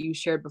also, what you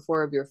shared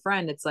before of your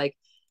friend, it's like,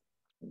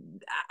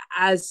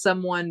 as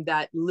someone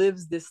that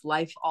lives this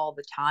life all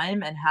the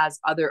time and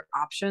has other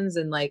options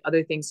and like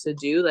other things to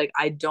do, like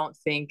I don't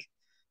think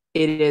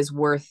it is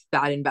worth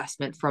that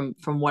investment from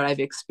what I've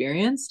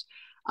experienced.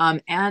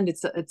 And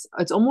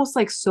it's almost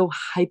like so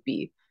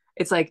hypey.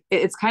 It's like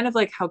it's kind of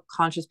like how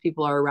conscious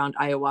people are around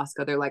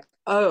ayahuasca. They're like,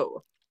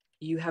 oh,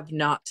 you have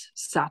not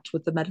sat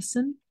with the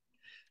medicine.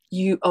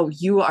 You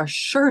are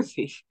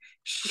surely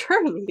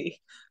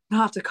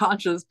not a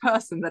conscious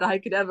person that I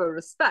could ever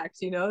respect.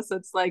 So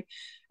it's like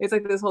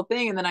this whole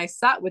thing. And then I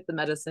sat with the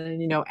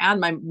medicine,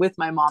 and with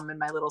my mom and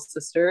my little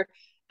sister.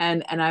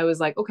 And I was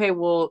like, okay,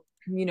 well,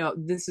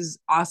 this is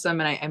awesome.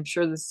 And I'm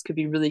sure this could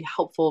be really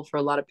helpful for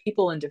a lot of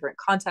people in different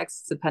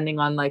contexts, depending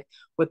on like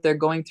what they're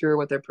going through, or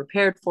what they're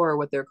prepared for, or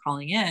what they're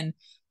calling in.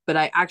 But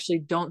I actually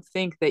don't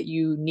think that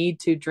you need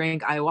to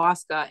drink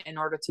ayahuasca in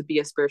order to be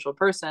a spiritual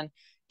person.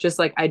 Just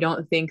like I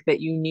don't think that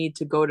you need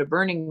to go to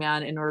Burning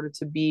Man in order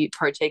to be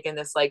partake in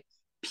this like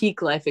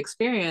peak life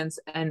experience.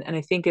 And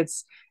I think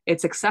it's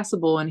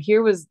accessible. And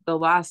here was the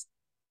last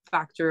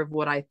factor of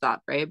what I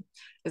thought, right?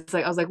 It's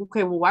like I was like,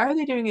 okay, well, why are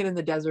they doing it in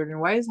the desert, and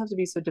why does it have to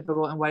be so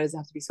difficult, and why does it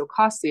have to be so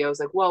costly? I was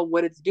like, well,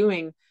 what it's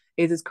doing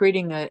is it's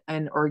creating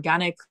an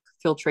organic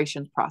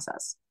filtration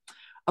process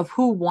of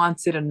who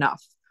wants it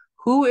enough.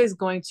 Who is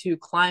going to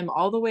climb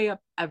all the way up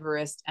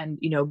Everest and,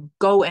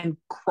 go and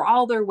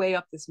crawl their way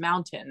up this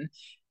mountain,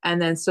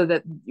 and then so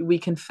that we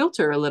can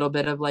filter a little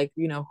bit of like,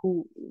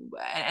 who,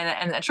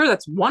 and sure,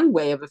 that's one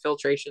way of a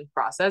filtration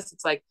process.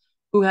 It's like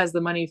who has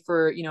the money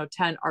for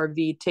 10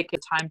 RV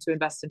ticket time to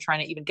invest in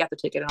trying to even get the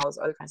ticket and all this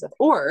other kind of stuff.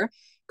 Or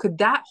could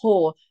that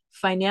whole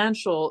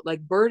financial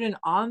like burden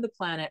on the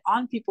planet,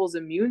 on people's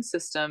immune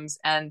systems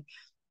and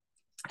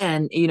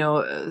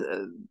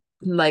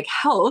like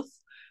health,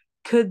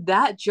 could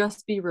that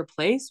just be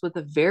replaced with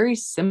a very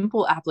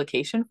simple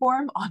application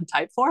form on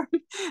Typeform?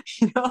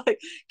 Like,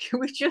 can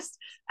we just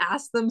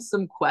ask them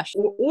some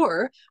questions?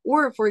 Or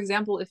for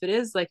example, if it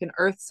is like an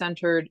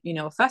earth-centered,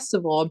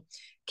 festival,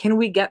 can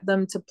we get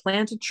them to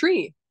plant a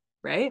tree?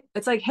 Right?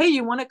 It's like, hey,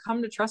 you want to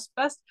come to Trust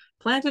Fest?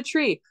 Plant a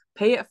tree,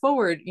 pay it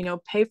forward,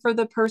 pay for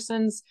the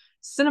person's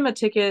cinema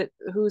ticket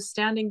who's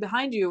standing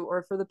behind you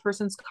or for the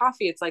person's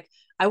coffee. It's like,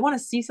 I want to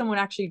see someone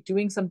actually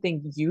doing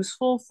something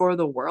useful for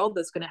the world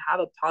that's going to have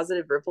a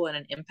positive ripple and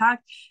an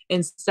impact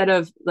instead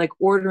of like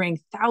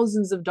ordering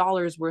thousands of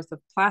dollars worth of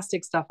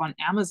plastic stuff on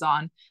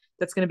Amazon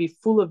that's going to be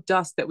full of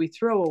dust that we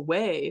throw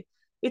away.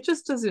 It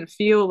just doesn't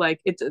feel like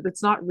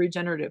it's not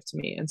regenerative to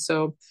me. And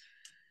so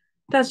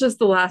that's just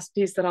the last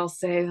piece that I'll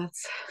say.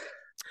 That's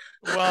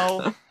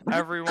Well,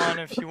 everyone,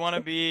 if you want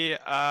to be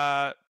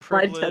a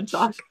my TED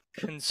talk. privileged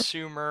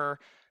consumer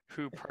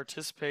who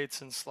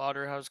participates in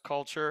slaughterhouse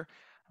culture,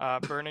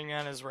 Burning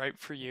Man is right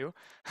for you.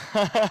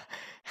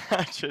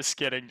 Just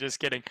kidding, just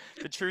kidding.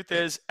 The truth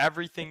is,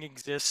 everything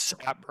exists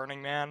at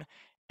Burning Man,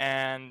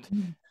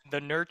 and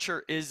the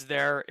nurture is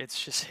there.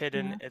 It's just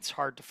hidden. Yeah. It's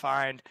hard to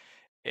find.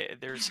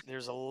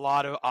 There's a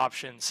lot of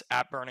options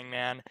at Burning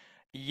Man,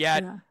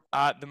 yet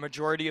Yeah. the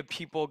majority of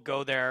people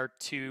go there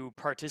to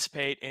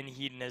participate in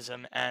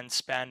hedonism and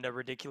spend a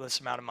ridiculous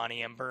amount of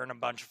money and burn a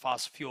bunch of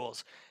fossil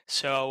fuels.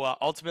 So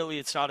ultimately,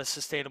 it's not a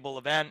sustainable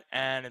event,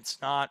 and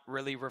it's not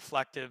really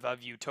reflective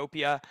of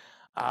utopia.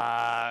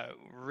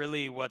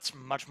 Really, what's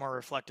much more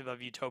reflective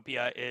of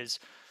utopia is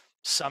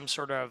some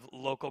sort of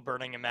local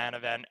Burning Man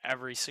event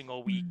every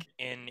single week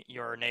in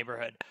your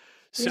neighborhood.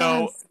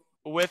 So, Yes.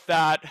 with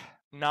that,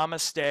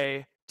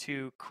 namaste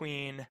to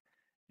Queen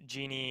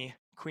Genie,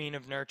 Queen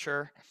of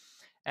Nurture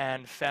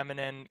and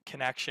feminine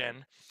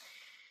connection.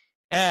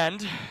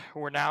 And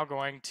we're now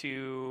going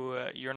to, you're